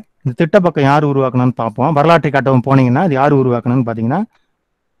உழைப்புல இந்த திட்ட பக்கம் யார் உருவாக்கணும்னு பார்ப்போம். வரலாற்றை காட்டவும் போனீங்கன்னா அது யார் உருவாக்கணும்னு பாத்தீங்கன்னா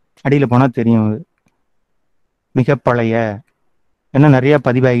அடியில போனா தெரியும். அது மிக பழைய என்ன நிறைய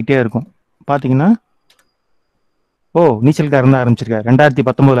பதிவாகிட்டே இருக்கும். பாத்தீங்கன்னா நீச்சல்காரன் தான் ஆரம்பிச்சிருக்காரு,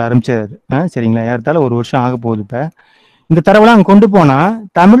 2019 ஆரம்பிச்சாரு. சரிங்களா? ஏறத்தால ஒரு வருஷம் ஆக போகுது. இப்ப இந்த தரவெல்லாம் அங்க கொண்டு போனா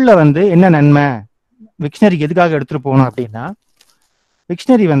தமிழ்ல வந்து என்ன நன்மை, விக்ஷனரிக்கு எதுக்காக எடுத்துட்டு போகணும் அப்படின்னா,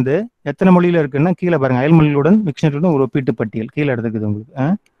 விக்ஷனரி வந்து எத்தனை மொழியில இருக்குன்னா கீழே பாருங்க, அயல்மொழிகளுடன் விக்ஷனரியுடன் ஒரு ஒப்பீட்டு பட்டியல் கீழே எடுத்துக்குது உங்களுக்கு.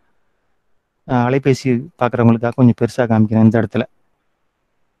 அலைபேசி பாக்குறவங்களுக்காக கொஞ்சம் பெருசா காமிக்கிறேன் இந்த இடத்துல.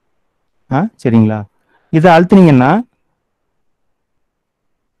 சரிங்களா? இதை அழுத்தினீங்கன்னா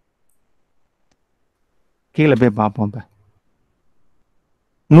கீழே போய் பார்ப்போம். இப்ப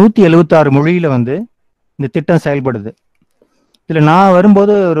 176 மொழியில வந்து இந்த திட்டம் செயல்படுது. இதுல நான்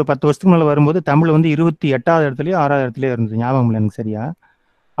வரும்போது ஒரு 10 வருஷத்துக்கு மேல வரும்போது தமிழ் வந்து 28வது இடத்துலயோ 6வது இடத்துலயோ இருந்தது, ஞாபகம் இல்லை எனக்கு சரியா.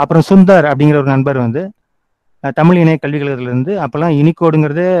 அப்புறம் சுந்தர் அப்படிங்கிற ஒரு நண்பர் வந்து தமிழ் இணைய கல்விக் கழகத்துல இருந்து, அப்பெல்லாம்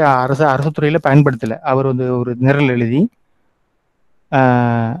யூனிகோடுங்கிறதே அரசு துறையில பயன்படுத்தல, அவர் வந்து ஒரு நிரல் எழுதி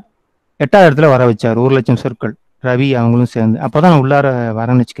 8வது இடத்துல வர வச்சார். 1,00,000 சொற்கள், ரவி அவங்களும் சேர்ந்து. அப்பதான் நான் உள்ளார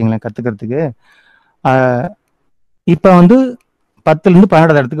வரேன்னு வச்சுக்கோங்களேன் கத்துக்கிறதுக்கு. இப்ப வந்து 10ல இருந்து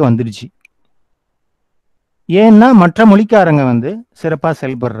 12வது இடத்துக்கு வந்துடுச்சு. ஏன்னா மற்ற மொழிக்காரங்க வந்து சிறப்பா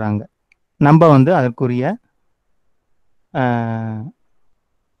செயல்படுறாங்க, நம்ம வந்து அதற்குரிய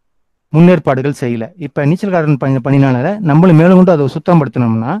முன்னேற்பாடுகள் செய்யல. இப்ப நீச்சல்காரன் பண்ணினால நம்மளும் மேலும் கொண்டு அதை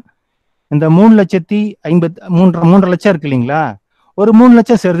சுத்தப்படுத்தணும்னா இந்த 3,50,3 லட்சம் இருக்கு இல்லைங்களா, ஒரு 3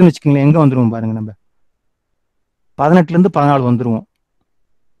 லட்சம் சேருதுன்னு வச்சுக்கோங்களேன், எங்க வந்துருவோம் பாருங்க, நம்ம 18ல இருந்து 14 வந்துருவோம்.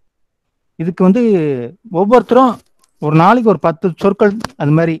 இதுக்கு வந்து ஒவ்வொருத்தரும் ஒரு நாளைக்கு ஒரு 10 சொற்கள்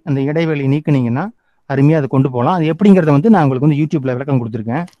அது மாதிரி அந்த இடைவெளி நீக்கினீங்கன்னா அருமையா அதை கொண்டு போகலாம். அது எப்படிங்கிறத வந்து நான் உங்களுக்கு வந்து யூடியூப்ல விளக்கம்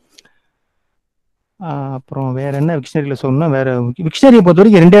கொடுத்துருக்கேன். அப்புறம் வேற என்ன விக்ஷனரியில சொல்லணும்னா, வேற விக்ஷனரியை பொறுத்த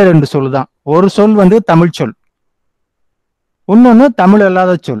வரைக்கும் 2 சொல் தான். ஒரு சொல் வந்து தமிழ் சொல், இன்னொன்னு தமிழ்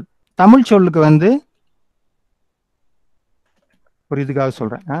அல்லாத சொல். தமிழ் சொல்லுக்கு வந்து ஒரு இதுக்காக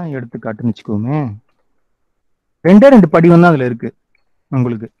சொல்றேன், எடுத்துக்காட்டுன்னு வச்சுக்கோமே, 2 படிவம் தான் அதுல இருக்கு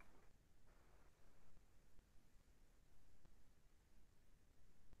உங்களுக்கு.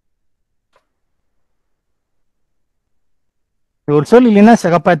 ஒரு சொல் இல்லைன்னா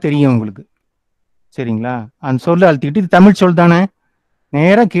சிகப்பா தெரியும் உங்களுக்கு. சரிங்களா? அந்த சொல்ல அழுத்திக்கிட்டு இது தமிழ் சொல் தானே,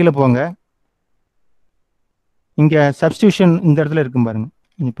 நேரா கீழே போங்க. இங்க சப்ஸ்டியூஷன் இந்த இடத்துல இருக்கும் பாருங்க,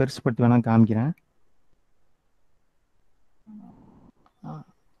 கொஞ்சம் பெருசுப்படுத்தி வேணா காமிக்கிறேன்.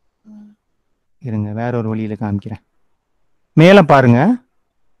 இருங்க, வேற ஒரு வழியில காமிக்கிறேன். மேல பாருங்க,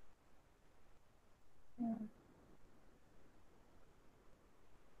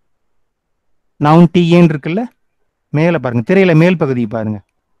 நவுன் டிஏன் இருக்குல்ல, மேல பாருங்க, திரையில மேல் பகுதி பாருங்க,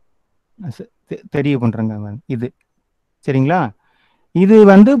 தெரிய பண்றேங்க இது. சரிங்களா? இது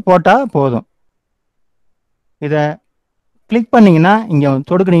வந்து போட்டா போதும். இத கிளிக் பண்ணீங்கன்னா இங்க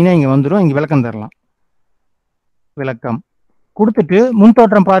தொடுக்குனீங்கன்னா இங்க வந்துடும். இங்க விளக்கம் தரலாம். விளக்கம் கொடுத்துட்டு முன்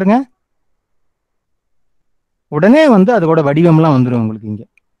தோற்றம் பாருங்க, உடனே வந்து அதோட வடிவம்லாம் வந்துடும் உங்களுக்கு. இங்க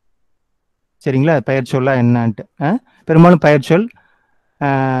சரிங்களா? பெயர் சொல்லா என்னன்ட்டு. பெரும்பாலும் பெயர் சொல்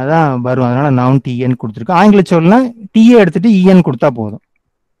தான் வரும். அதனால நவுன் டிஎன் கொடுத்துருக்கு. ஆங்கில சொல்னா டிஏ எடுத்துட்டு இஎன் கொடுத்தா போதும்.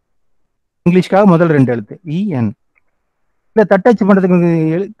 இங்கிலீஷ்க்காக முதல் 2 எழுத்து இஎன். இல்லை தட்டச்சு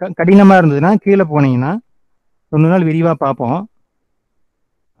பண்ணுறதுக்கு கடினமாக இருந்ததுன்னா கீழே போனீங்கன்னா ஒரு நாள் விரிவாக பார்ப்போம்.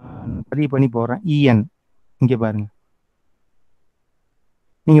 பதிவு பண்ணி போடுறேன். இஎன் இங்கே பாருங்க.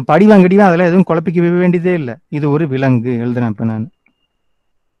 நீங்கள் படிவாங்கடிவா அதெல்லாம் எதுவும் குழப்பிக்க வேண்டியதே இல்லை. இது ஒரு விலங்கு எழுதுறேன். இப்போ நான்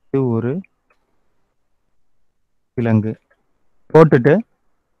இது ஒரு விலங்கு போட்டுட்டு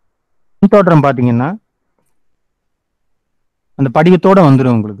முன்தோற்றம் பார்த்தீங்கன்னா அந்த படிவத்தோட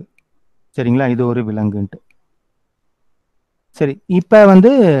வந்துடும் உங்களுக்கு. சரிங்களா? இது ஒரு விலங்குன்ட்டு. சரி, இப்போ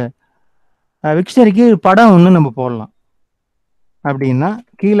வந்து விக்ஷனரிக்கு படம் ஒன்று நம்ம போடலாம். அப்படின்னா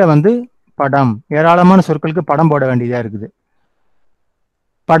கீழே வந்து படம், ஏராளமான சொற்களுக்கு படம் போட வேண்டியதாக இருக்குது.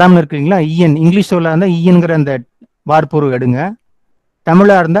 படம்னு இருக்குங்களா? இஎன் இங்கிலீஷ் சொல்ல இருந்தால் இஎன்கிற அந்த வார்ப்புரு எடுங்க.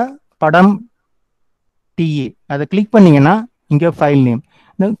 தமிழாக இருந்தால் படம் டிஇ அதை கிளிக் பண்ணீங்கன்னா இங்கே ஃபைல் நேம்.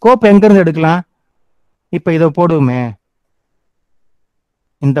 இந்த கோப்பு எங்கேருந்து எடுக்கலாம்? இப்போ இதை போடுவோமே,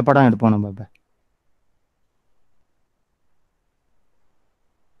 இந்த படம் எடுப்போம் நம்ம. இப்போ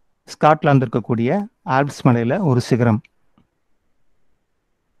ஸ்காட்லாந்து இருக்கக்கூடிய ஆல்ப்ஸ் மலையில் ஒரு சிகரம்.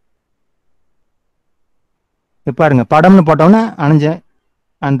 இப்போ பாருங்க, படம்னு போட்டோன்னா அணைஞ்ச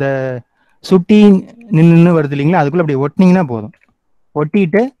அந்த சுட்டி நின்று வருது இல்லைங்களா? அதுக்குள்ள அப்படி ஒட்டினீங்கன்னா போதும்.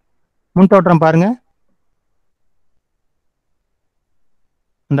 ஒட்டிட்டு முன்தோற்றம் பாருங்க.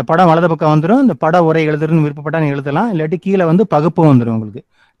 இந்த படம் வலது பக்கம் வந்துடும். இந்த பட உரை எழுதுறதுன்னு விருப்பப்பட்டா நீங்க எழுதலாம். இல்லாட்டி கீழே வந்து பகுப்பு வந்துடும். உங்களுக்கு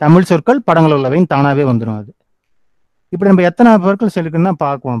தமிழ் சொற்கள் படங்கள் உள்ளவையும் தானாவே வந்துடும். அது இப்படி நம்ம எத்தனை பொருட்கள் சொல்லிக்கணும்னா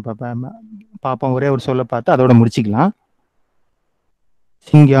பார்ப்போம். ஒரே ஒரு சொல்ல பார்த்து அதோட முடிச்சுக்கலாம்.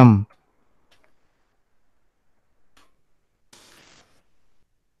 சிங்கம்,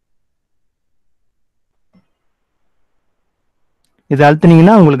 இது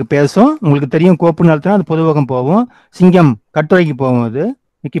அழுத்தினீங்கன்னா உங்களுக்கு பேசும். உங்களுக்கு தெரியும் கோப்புன்னு அழுத்தினா அது பொதுவகம் போகும். சிங்கம் கட்டுரைக்கு போகும். அது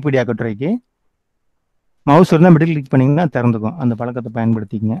விக்கிபீடியா கட்டுரைக்கு. மவுஸ் இருந்தால் மிடில் கிளிக் பண்ணிங்கன்னா திறந்துக்கும். அந்த பழக்கத்தை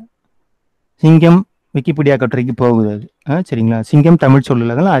பயன்படுத்திக்கங்க. சிங்கம் விக்கிபீடியா கட்டுரைக்கு போகுது அது. சரிங்களா? சிங்கம் தமிழ்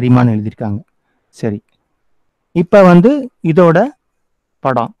சொல்லலாம் அரிமான்னு எழுதியிருக்காங்க. சரி, இப்போ வந்து இதோட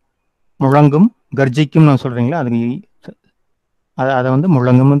படம் முழங்கும் கர்ஜிக்கும் நான் சொல்கிறீங்களா? அதுக்கு அதை வந்து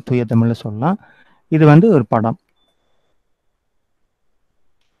முழங்கும்னு தூய தமிழில் சொல்லலாம். இது வந்து ஒரு படம்,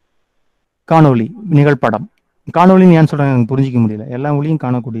 காணொலி, நிகழ்படம். காணொலின்னு ஏன் சொல்கிறாங்க எனக்கு புரிஞ்சிக்க முடியல. எல்லா மொழியும்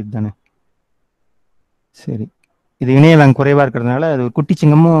காணக்கூடியது தானே. சரி, இது இணையவங்க குறைவாக இருக்கிறதுனால அது குட்டி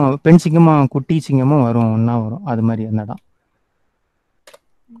சிங்கமும் பெண் சிங்கமும் குட்டி சிங்கமும் வரும், ஒன்றா வரும். அது மாதிரி அந்த இடம்.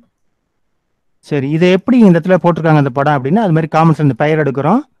 சரி, இதை எப்படி இந்த இடத்துல போட்டிருக்காங்க அந்த படம் அப்படின்னா, அது மாதிரி காமன்ஸ் இந்த பெயர்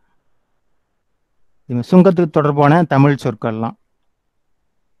எடுக்கிறோம். சுங்கத்துக்கு தொடர்பான தமிழ் சொற்கள்லாம்.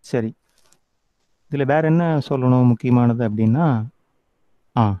 சரி, இதில் வேற என்ன சொல்லணும் முக்கியமானது அப்படின்னா,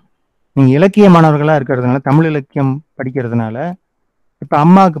 நீங்கள் இலக்கிய மாணவர்களாக இருக்கிறதுனால, தமிழ் இலக்கியம் படிக்கிறதுனால, இப்போ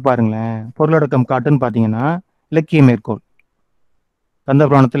அம்மாவுக்கு பாருங்களேன், பொருளடக்கம் காட்டுன்னு பார்த்தீங்கன்னா இலக்கிய மேற்கோள்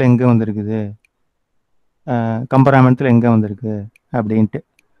கந்தபுராணத்தில் எங்கே வந்திருக்குது, கம்பராமாயணத்தில் எங்கே வந்திருக்கு அப்படின்ட்டு.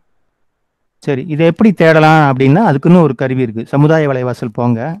 சரி, இதை எப்படி தேடலாம் அப்படின்னா அதுக்குன்னு ஒரு கருவி இருக்குது. சமுதாய வலைவாசல்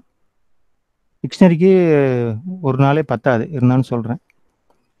போங்க. டிக்ஷனரிக்கு ஒரு நாளே பத்தாது, இருந்தாலும் சொல்கிறேன்.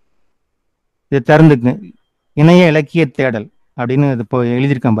 இதை திறந்துக்குங்க. இணைய இலக்கிய தேடல் அப்படின்னு இது இப்போ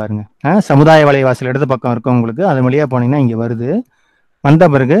எழுதியிருக்கேன் பாருங்க. சமுதாய வலைவாசல் இடது பக்கம் இருக்கும் உங்களுக்கு. அது வழியாக போனீங்கன்னா இங்கே வருது. வந்த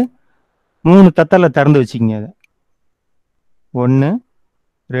பிறகு 3 தத்தலை திறந்து வச்சுக்கிங்க. அதை 1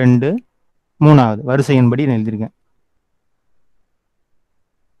 2 3வது வரிசையின்படி நான் எழுதியிருக்கேன்.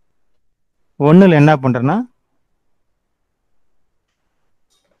 1ல் என்ன பண்ணுறேன்னா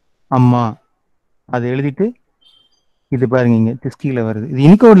அம்மா, அதை எழுதிட்டு இது பாருங்க இங்கே டிஸ்கியில் வருது. இது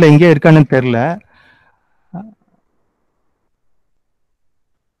இன்கோடில் எங்கே இருக்கான்னு தெரில.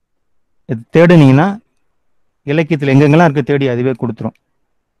 இது தேடுனீங்கன்னா இலக்கியத்தில் எங்கெங்கெல்லாம் இருக்குது தேடி அதுவே கொடுத்துரும்.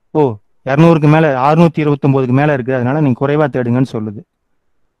 200க்கு மேலே 629க்கு மேலே இருக்குது. அதனால நீங்கள் குறைவாக தேடுங்கன்னு சொல்லுது.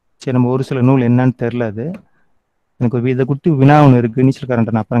 சரி, நம்ம ஒரு சில நூல் என்னன்னு தெரில. அது எனக்கு ஒரு இதை கொடுத்து வினா ஒன்று இருக்குது, நீச்சல்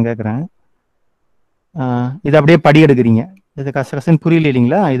கரண்ட். நான் அப்புறம் கேட்குறேன். இதை அப்படியே படி எடுக்கிறீங்க. இது கசகசன்னு புரியல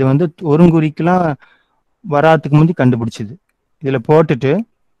இல்லைங்களா? இது வந்து ஒருங்குறிக்கெல்லாம் வராதுக்கு முந்தி கண்டுபிடிச்சிது. இதில் போட்டுட்டு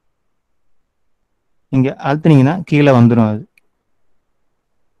இங்கே அழுத்தினீங்கன்னா கீழே வந்துடும். அது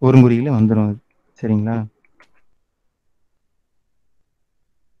ஒருங்குறியில் வந்துடும். அது சரிங்களா?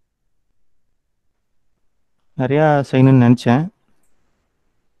 நிறையா செய்யணும்னு நினச்சேன்,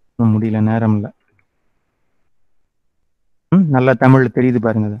 முடியல, நேரம் இல்லை. நல்லா தமிழில் தெரியுது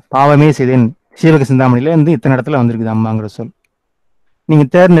பாருங்க. அது பாவமே செய்தேன் சீவக சிந்தாமணியில இருந்து இத்தனை இடத்துல வந்திருக்குது அம்மாங்கிற சொல். நீங்க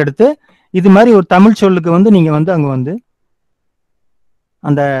தேர்ந்தெடுத்து இது மாதிரி ஒரு தமிழ் சொல்லுக்கு வந்து நீங்க வந்து அங்க வந்து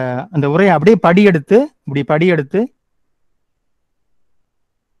அந்த அந்த உரையை அப்படியே படி எடுத்து இப்படி படி எடுத்து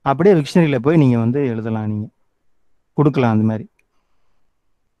அப்படியே விக்ஷனரியில் போய் நீங்கள் வந்து எழுதலாம், நீங்கள் கொடுக்கலாம் அந்த மாதிரி.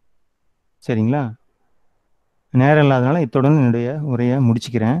 சரிங்களா? நேரம் இல்லாதனால இத்துடன் என்னுடைய உரையை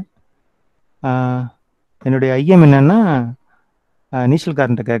முடிச்சுக்கிறேன். என்னுடைய ஐயம் என்னன்னா,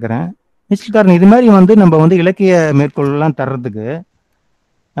 நீச்சல்காரன்ட்ட கேட்குறேன். நீச்சல்காரன் இது மாதிரி வந்து நம்ம வந்து இலக்கிய மேற்கோள்லாம் தர்றதுக்கு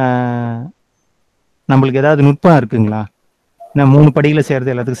நம்மளுக்கு ஏதாவது நுட்பம் இருக்குங்களா? நான் 3 படிகளை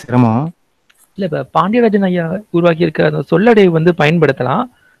செய்கிறது எல்லாத்துக்கும் சிரமம். இல்ல இப்ப பாண்டியராஜன் ஐயா உருவாக்கி இருக்க அந்த சொல்லடை வந்து பயன்படுத்தலாம்.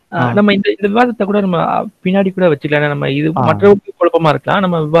 நம்ம இந்த விவாதத்தை கூட நம்ம பின்னாடி கூட வச்சுக்கலாம். நம்ம இது மற்றவங்களுக்கு குழப்பமா இருக்கலாம்.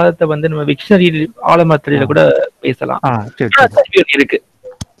 நம்ம விவாதத்தை வந்து நம்ம விக்ஷனரி ஆலமரத்தில கூட பேசலாம். இருக்கு.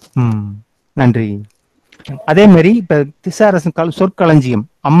 நன்றி. அதே மாதிரி இப்ப திசாரசன் சொற்களஞ்சியம்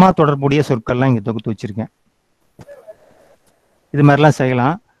அம்மா தொடர்புடைய சொற்கள்லாம் இங்க தொகுத்து வச்சிருக்கேன். இது மாதிரிலாம்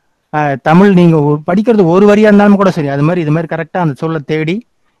செய்யலாம். தமிழ் நீங்க படிக்கிறது ஒரு வரியா இருந்தாலும் கூட சரி, அது மாதிரி இது மாதிரி கரெக்டா அந்த சொல்ல தேடி,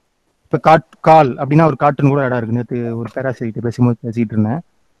 இப்ப கால் அப்படின்னா ஒரு காட்டுன்னு கூட இடம் இருக்கு. நேற்று ஒரு பேராசிரியர் பேசிட்டு இருந்தேன்.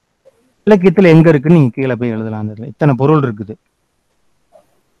 இலக்கியத்துல எங்க இருக்குன்னு நீங்க கீழே போய் எழுதலாம். அந்த இத்தனை பொருள் இருக்குது,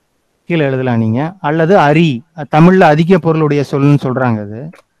 கீழே எழுதலாம் நீங்க. அல்லது தமிழ்ல அதிக பொருளுடைய சொல்லுன்னு சொல்றாங்க.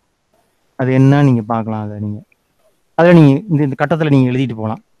 அது என்ன நீங்க பார்க்கலாம். அதை நீங்க அதில் நீங்க இந்த கட்டத்துல நீங்க எழுதிட்டு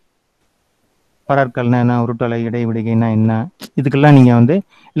போகலாம். பரற்கல்னா என்ன, உருட்டலை, இடைவிடுகைன்னா என்ன, இதுக்கெல்லாம் நீங்க வந்து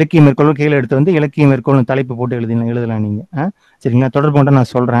இலக்கிய மேற்கோள் கீழே எடுத்து வந்து இலக்கிய மேற்கோள் தலைப்பு போட்டு எழுதலாம் நீங்க. சரிங்களா? தொடர்பு கொண்டு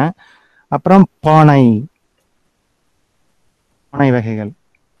நான் சொல்றேன். அப்புறம் பானை வகைகள்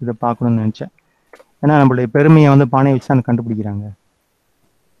இதை பார்க்கணும்னு நினைச்சேன். ஏன்னா நம்மளுடைய பெருமையை வந்து பானையை வச்சு தான் கண்டுபிடிக்கிறாங்க.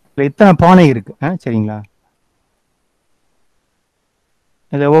 இல்லை இத்தனை பானை இருக்கு. சரிங்களா?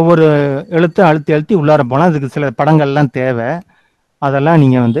 இதை ஒவ்வொரு எழுத்தும் அழுத்தி உள்ளார போனால் அதுக்கு சில படங்கள்லாம் தேவை. அதெல்லாம்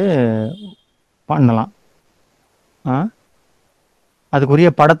நீங்கள் வந்து பண்ணலாம். அதுக்குரிய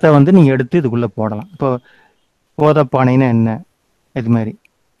படத்தை வந்து நீங்கள் எடுத்து இதுக்குள்ளே போடலாம். இப்போ போதப்பானைன்னா என்ன, இது மாதிரி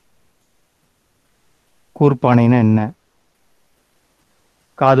கூர்பானைன்னா என்ன,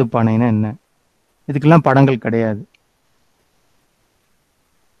 காது பானைன்னா என்ன, இதுக்கெல்லாம் படங்கள் கிடையாது.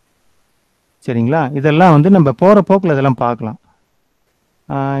 சரிங்களா? இதெல்லாம் வந்து நம்ம போகிற போக்கில் இதெல்லாம் பார்க்கலாம்.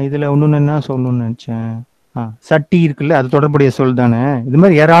 இதில் ஒன்று என்ன சொல்லணும்னு நினச்சேன். சட்டி இருக்குல்ல, அது தொடர்புடைய சொல் தானே. இது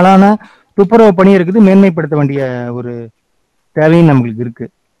மாதிரி ஏராளமான துப்புரவு பணி இருக்குது, மேன்மைப்படுத்த வேண்டிய ஒரு தேவையும் நம்மளுக்கு இருக்கு.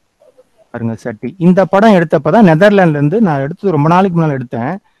 பாருங்க, சட்டி. இந்த படம் எடுத்தப்பதான் நெதர்லாண்ட்ல இருந்து நான் எடுத்து ரொம்ப நாளைக்கு முன்னால்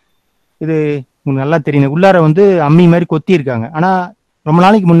எடுத்தேன். இது உங்களுக்கு நல்லா தெரியும். உள்ளார வந்து அம்மி மாதிரி கொத்தி இருக்காங்க. ஆனா ரொம்ப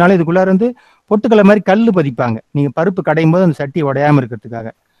நாளைக்கு முன்னாலே இதுக்குள்ளார வந்து பொட்டுக்கலை மாதிரி கல் பதிப்பாங்க, நீங்க பருப்பு கடையும் போது அந்த சட்டி உடையாம இருக்கிறதுக்காக.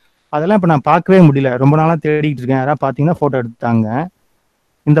 அதெல்லாம் இப்ப நான் பார்க்கவே முடியல, ரொம்ப நாளா தேடிட்டு இருக்கேன். யாராவது பாத்தீங்கன்னா போட்டோ எடுத்தாங்க.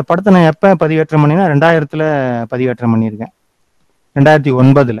 இந்த படத்தை நான் எப்ப பதிவேற்றம் பண்ணினா 2000 பதிவேற்றம் பண்ணியிருக்கேன்,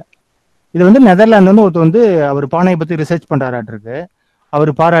 2009. இது வந்து நெதர்லாந்து வந்து ஒருத்தர் வந்து அவர் பானையை பத்தி ரிசர்ச் பண்றாராட்டு இருக்கு. அவர்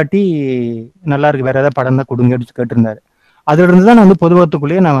பாராட்டி நல்லா இருக்கு, வேற ஏதாவது படம் தான் கொடுங்க அப்படின்னு கேட்டிருந்தாரு. அதுல இருந்துதான் நான் வந்து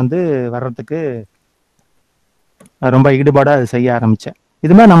பொதுவத்துக்குள்ளேயே நான் வந்து வர்றதுக்கு ரொம்ப ஈடுபாடா அதை செய்ய ஆரம்பிச்சேன்.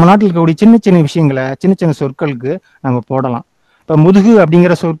 இது மாதிரி நம்ம நாட்டில் இருக்கக்கூடிய சின்ன சின்ன விஷயங்களை, சின்ன சின்ன சொற்களுக்கு நம்ம போடலாம். இப்ப முதுகு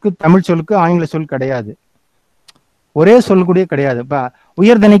அப்படிங்கிற சொற்கு தமிழ் சொல்லுக்கு ஆங்கில சொல் கிடையாது, ஒரே சொல் கூடயே கிடையாது. இப்ப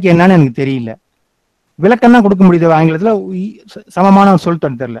உயர்தனைக்கு என்னன்னு எனக்கு தெரியல, விளக்கம் தான் கொடுக்க முடியுது ஆங்கிலத்துல, சமமான சொல்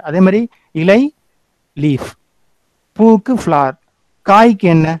தெரியல. அதே மாதிரி இலை லீஃப், பூக்கு ஃப்ளார், காய்க்கு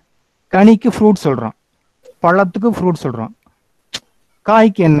என்ன, கனிக்கு ஃப்ரூட் சொல்றோம், பழத்துக்கு ஃப்ரூட் சொல்றோம்,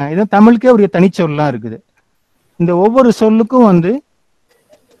 காய்க்கு என்ன. இது தமிழுக்கே ஒரு தனிச்சொல்லாம் இருக்குது. இந்த ஒவ்வொரு சொல்லுக்கும் வந்து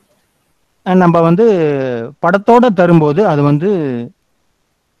நம்ம வந்து படத்தோட தரும்போது அது வந்து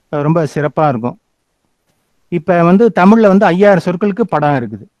ரொம்ப சிறப்பா இருக்கும். இப்ப வந்து தமிழ்ல வந்து 5000 சொற்களுக்கு படம்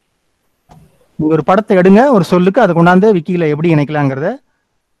இருக்குது. ஒரு படத்தை எடுங்க, ஒரு சொல்லுக்கு அதை கொண்டாந்து விக்கியில எப்படி இணைக்கலாங்கிறத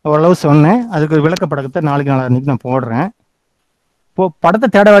ஓரளவு சொன்னேன். அதுக்கு ஒரு விளக்க படத்தை நாளைக்கு நாளைக்கு நான் போடுறேன். படத்தை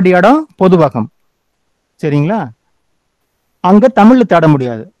தேட வேண்டிய இடம் பொதுவாக்கம். சரிங்களா? அங்க தமிழ்ல தேட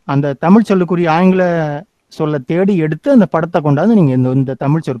முடியாது. அந்த தமிழ் சொல்லுக்குரிய ஆங்கில சொல்ல தேடி எடுத்து அந்த படத்தை கொண்டாந்து நீங்க இந்த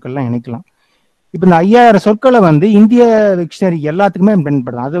தமிழ் சொற்கள்லாம் இணைக்கலாம். இப்ப இந்த 5000 சொற்களை வந்து இந்திய விக்ஷனரி எல்லாத்துக்குமே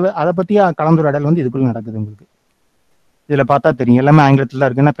பயன்படுத்தலாம். அதை பத்திய கலந்துரையாடல் வந்து இதுக்குள்ள நடக்குது. உங்களுக்கு இதுல பார்த்தா தெரியும், எல்லாமே ஆங்கிலத்துல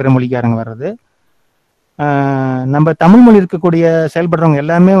இருக்குன்னா பிற மொழிக்காரங்க வர்றது. நம்ம தமிழ் மொழி இருக்கக்கூடிய செயல்படுறவங்க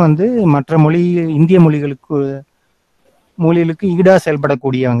எல்லாமே வந்து மற்ற மொழி, இந்திய மொழிகளுக்கு ஈடா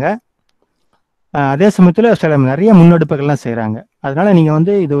செயல்படக்கூடியவங்க. அதே சமயத்துல சில நிறைய முன்னெடுப்புகள்லாம் செய்யறாங்க. அதனால நீங்க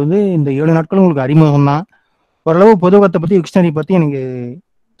வந்து இது வந்து இந்த 7 நாட்களும் உங்களுக்கு அறிமுகம் தான். ஓரளவு பொதுவத்தை பத்தி, விக்ஷனரி பத்தி எனக்கு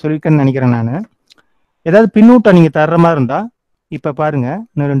சொல்லியிருக்கேன்னு நினைக்கிறேன். நான் ஏதாவது பின்னூட்டம் நீங்க தர்ற மாதிரி இருந்தா இப்ப பாருங்க,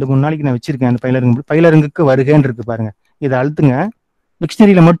 இன்னும் 2-3 நாளைக்கு நான் வச்சிருக்கேன். அந்த பயிலரங்குக்கு வருகேன்னு இருக்கு பாருங்க, இதை அழுத்துங்க.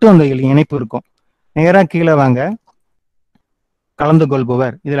 டிக்ஷனரியில மட்டும் அந்த இணைப்பு இருக்கும். நேரா கீழே வாங்க, கலந்து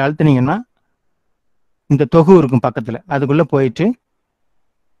கொள்பவர், இதுல அழுத்துனீங்கன்னா இந்த தொகு இருக்கும் பக்கத்துல, அதுக்குள்ள போயிட்டு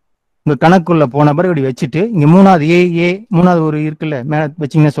உங்க கணக்குள்ள போன பிறகு இப்படி வச்சுட்டு இங்க 3வது ஒரு இருக்குல்ல மேல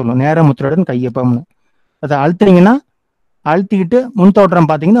வச்சீங்கன்னா சொல்லும் நேர முத்திரையுடன் கையொப்பம்னு. அதை அழுத்துனீங்கன்னா அழுத்திக்கிட்டு முன் தோற்றம்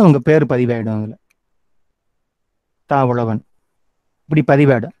பார்த்தீங்கன்னா உங்க பேர் பதிவாயிடும். அதுல த. உழவன் இப்படி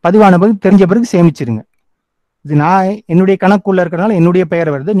பதிவாயிடும். பதிவான பிறகு தெரிஞ்ச பிறகு சேமிச்சிருங்க. இது நான் என்னுடைய கணக்குள்ள இருக்கிறனால என்னுடைய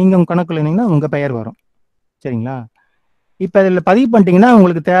பெயர் வருது. நீங்க உங்க கணக்குள்ள இருந்தீங்கன்னா உங்க பெயர் வரும். சரிங்களா? இப்ப இதுல பதிவு பண்ணிட்டீங்கன்னா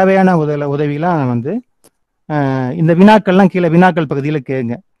உங்களுக்கு தேவையான உதவிலாம் வந்து இந்த வினாக்கள்லாம் கீழே வினாக்கள் பகுதியில்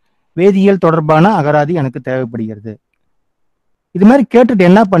கேளுங்க. வேதியியல் தொடர்பான அகராதி எனக்கு தேவைப்படுகிறது. இது மாதிரி கேட்டுட்டு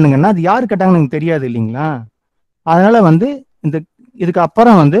என்ன பண்ணுங்கன்னா, அது யாரு கேட்டாங்கன்னு எனக்கு தெரியாது இல்லைங்களா? அதனால வந்து இந்த இதுக்கு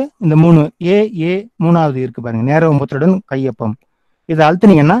அப்புறம் வந்து இந்த 3 ஏ 3வது இருக்கு பாருங்க, நேர முத்திரையுடன் கையொப்பம். இதை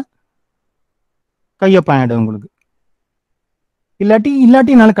அழுத்துனீங்கன்னா கையொப்பம் ஆயிடும் உங்களுக்கு. இல்லாட்டி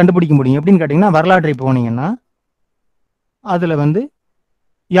என்னால கண்டுபிடிக்க முடியும். எப்படின்னு கேட்டீங்கன்னா, வரலாற்றை போனீங்கன்னா அதுல வந்து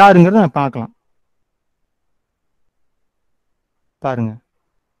யாருங்கிறத நான் பார்க்கலாம். பாருங்க,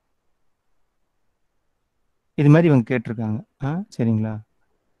 இது மாதிரி இவங்க கேட்டிருக்காங்க. சரிங்களா?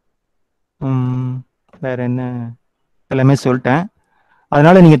 வேற என்ன, எல்லாமே சொல்லிட்டேன்.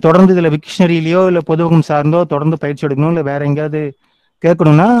 அதனால நீங்க தொடர்ந்து இதுல விக்ஷனரியிலயோ இல்ல பொதுவகம் சார்ந்தோ தொடர்ந்து பயிற்சி எடுக்கணும், இல்ல வேற எங்கேயாவது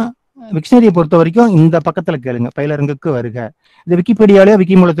கேட்கணும்னா விக்ஷனரியை பொறுத்த வரைக்கும் இந்த பக்கத்துல கேளுங்க, பயிலரங்குக்கு வருக. இது விக்கிபீடியாலயோ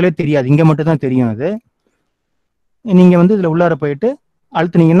விக்கி மூலத்திலயோ தெரியாது, இங்க மட்டும் தான் தெரியும். அது நீங்க வந்து இதுல உள்ளார போயிட்டு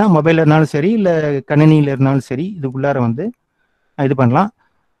அழுத்துனீங்கன்னா மொபைல்ல இருந்தாலும் சரி இல்ல கணினியில இருந்தாலும் சரி இது உள்ளார வந்து இது பண்ணலாம்.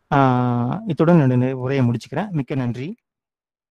 இத்துடன் உரையை முடிச்சுக்கிறேன். மிக்க நன்றி.